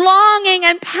 with longing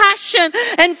and passion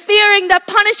and fearing the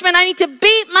punishment, I need to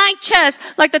beat my chest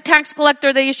like the tax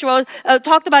collector that Yeshua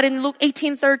talked about in Luke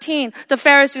 18:13. The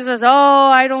Pharisee says, oh,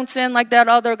 I don't sin like that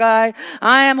other guy.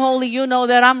 I am holy. You know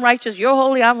that I'm righteous. You're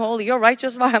holy. I'm holy. You're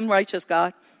righteous. I'm righteous,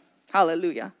 God.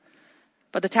 Hallelujah.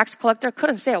 But the tax collector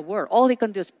couldn't say a word. All he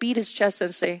could do is beat his chest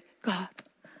and say, God,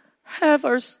 have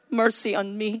mercy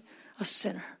on me, a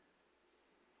sinner.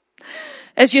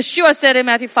 As Yeshua said in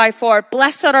Matthew 5:4,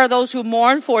 blessed are those who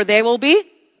mourn, for they will be.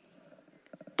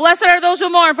 Blessed are those who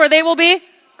mourn, for they will be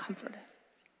comforted.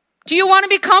 Do you want to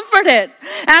be comforted?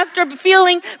 After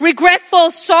feeling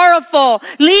regretful, sorrowful,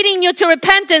 leading you to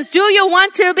repentance, do you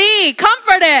want to be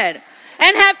comforted?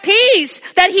 And have peace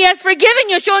that he has forgiven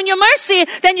you, showing you mercy,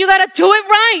 then you got to do it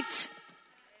right.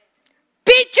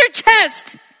 Beat your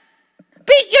chest.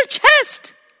 Beat your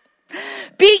chest.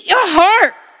 Beat your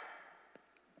heart.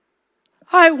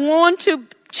 I want to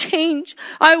change.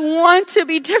 I want to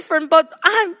be different, but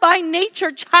I'm by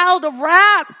nature child of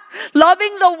wrath,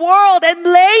 loving the world and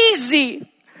lazy.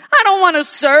 I don't want to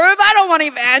serve. I don't want to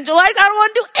evangelize. I don't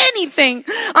want to do anything.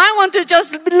 I want to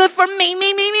just live for me.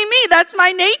 That's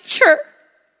my nature.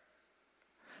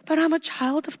 but I'm a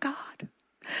child of God.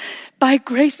 By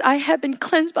grace, I have been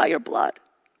cleansed by your blood.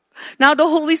 Now the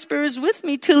Holy Spirit is with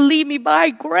me to lead me by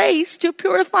grace to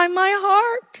purify my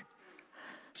heart.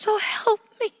 So help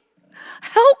me.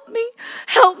 Help me.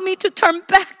 Help me to turn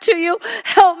back to you.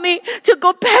 Help me to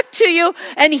go back to you.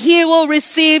 And he will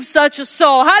receive such a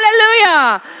soul.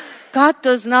 Hallelujah. God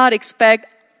does not expect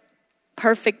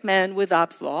perfect men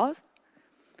without flaws.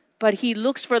 But he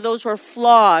looks for those who are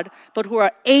flawed, but who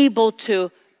are able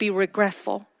to be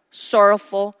regretful,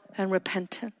 sorrowful, and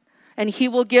repentant. And he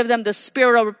will give them the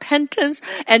spirit of repentance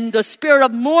and the spirit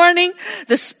of mourning,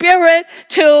 the spirit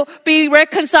to be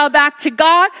reconciled back to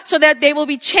God so that they will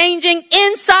be changing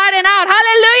inside and out.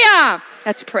 Hallelujah!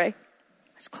 Let's pray.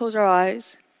 Let's close our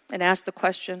eyes and ask the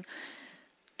question,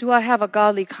 do I have a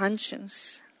godly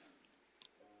conscience?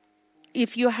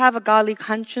 If you have a godly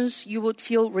conscience, you would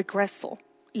feel regretful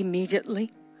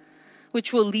immediately,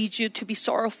 which will lead you to be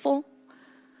sorrowful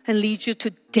and lead you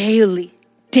to daily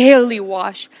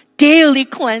wash, daily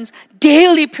cleanse,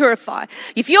 daily purify.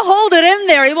 If you hold it in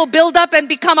there, it will build up and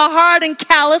become a hard and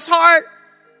callous heart.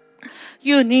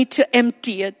 You need to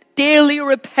empty it. Daily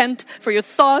repent for your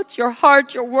thoughts, your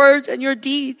heart, your words, and your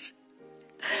deeds.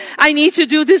 I need to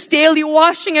do this daily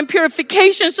washing and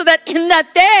purification so that in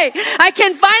that day, I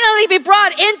can finally be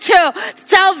brought into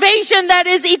salvation that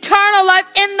is eternal life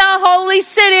in the holy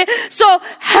city. So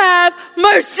have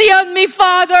mercy on me,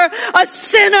 Father, a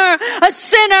sinner, a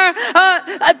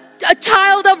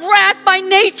child of wrath by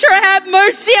nature. Have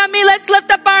mercy on me. Let's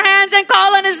lift up our hands and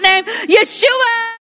call on his name, Yeshua.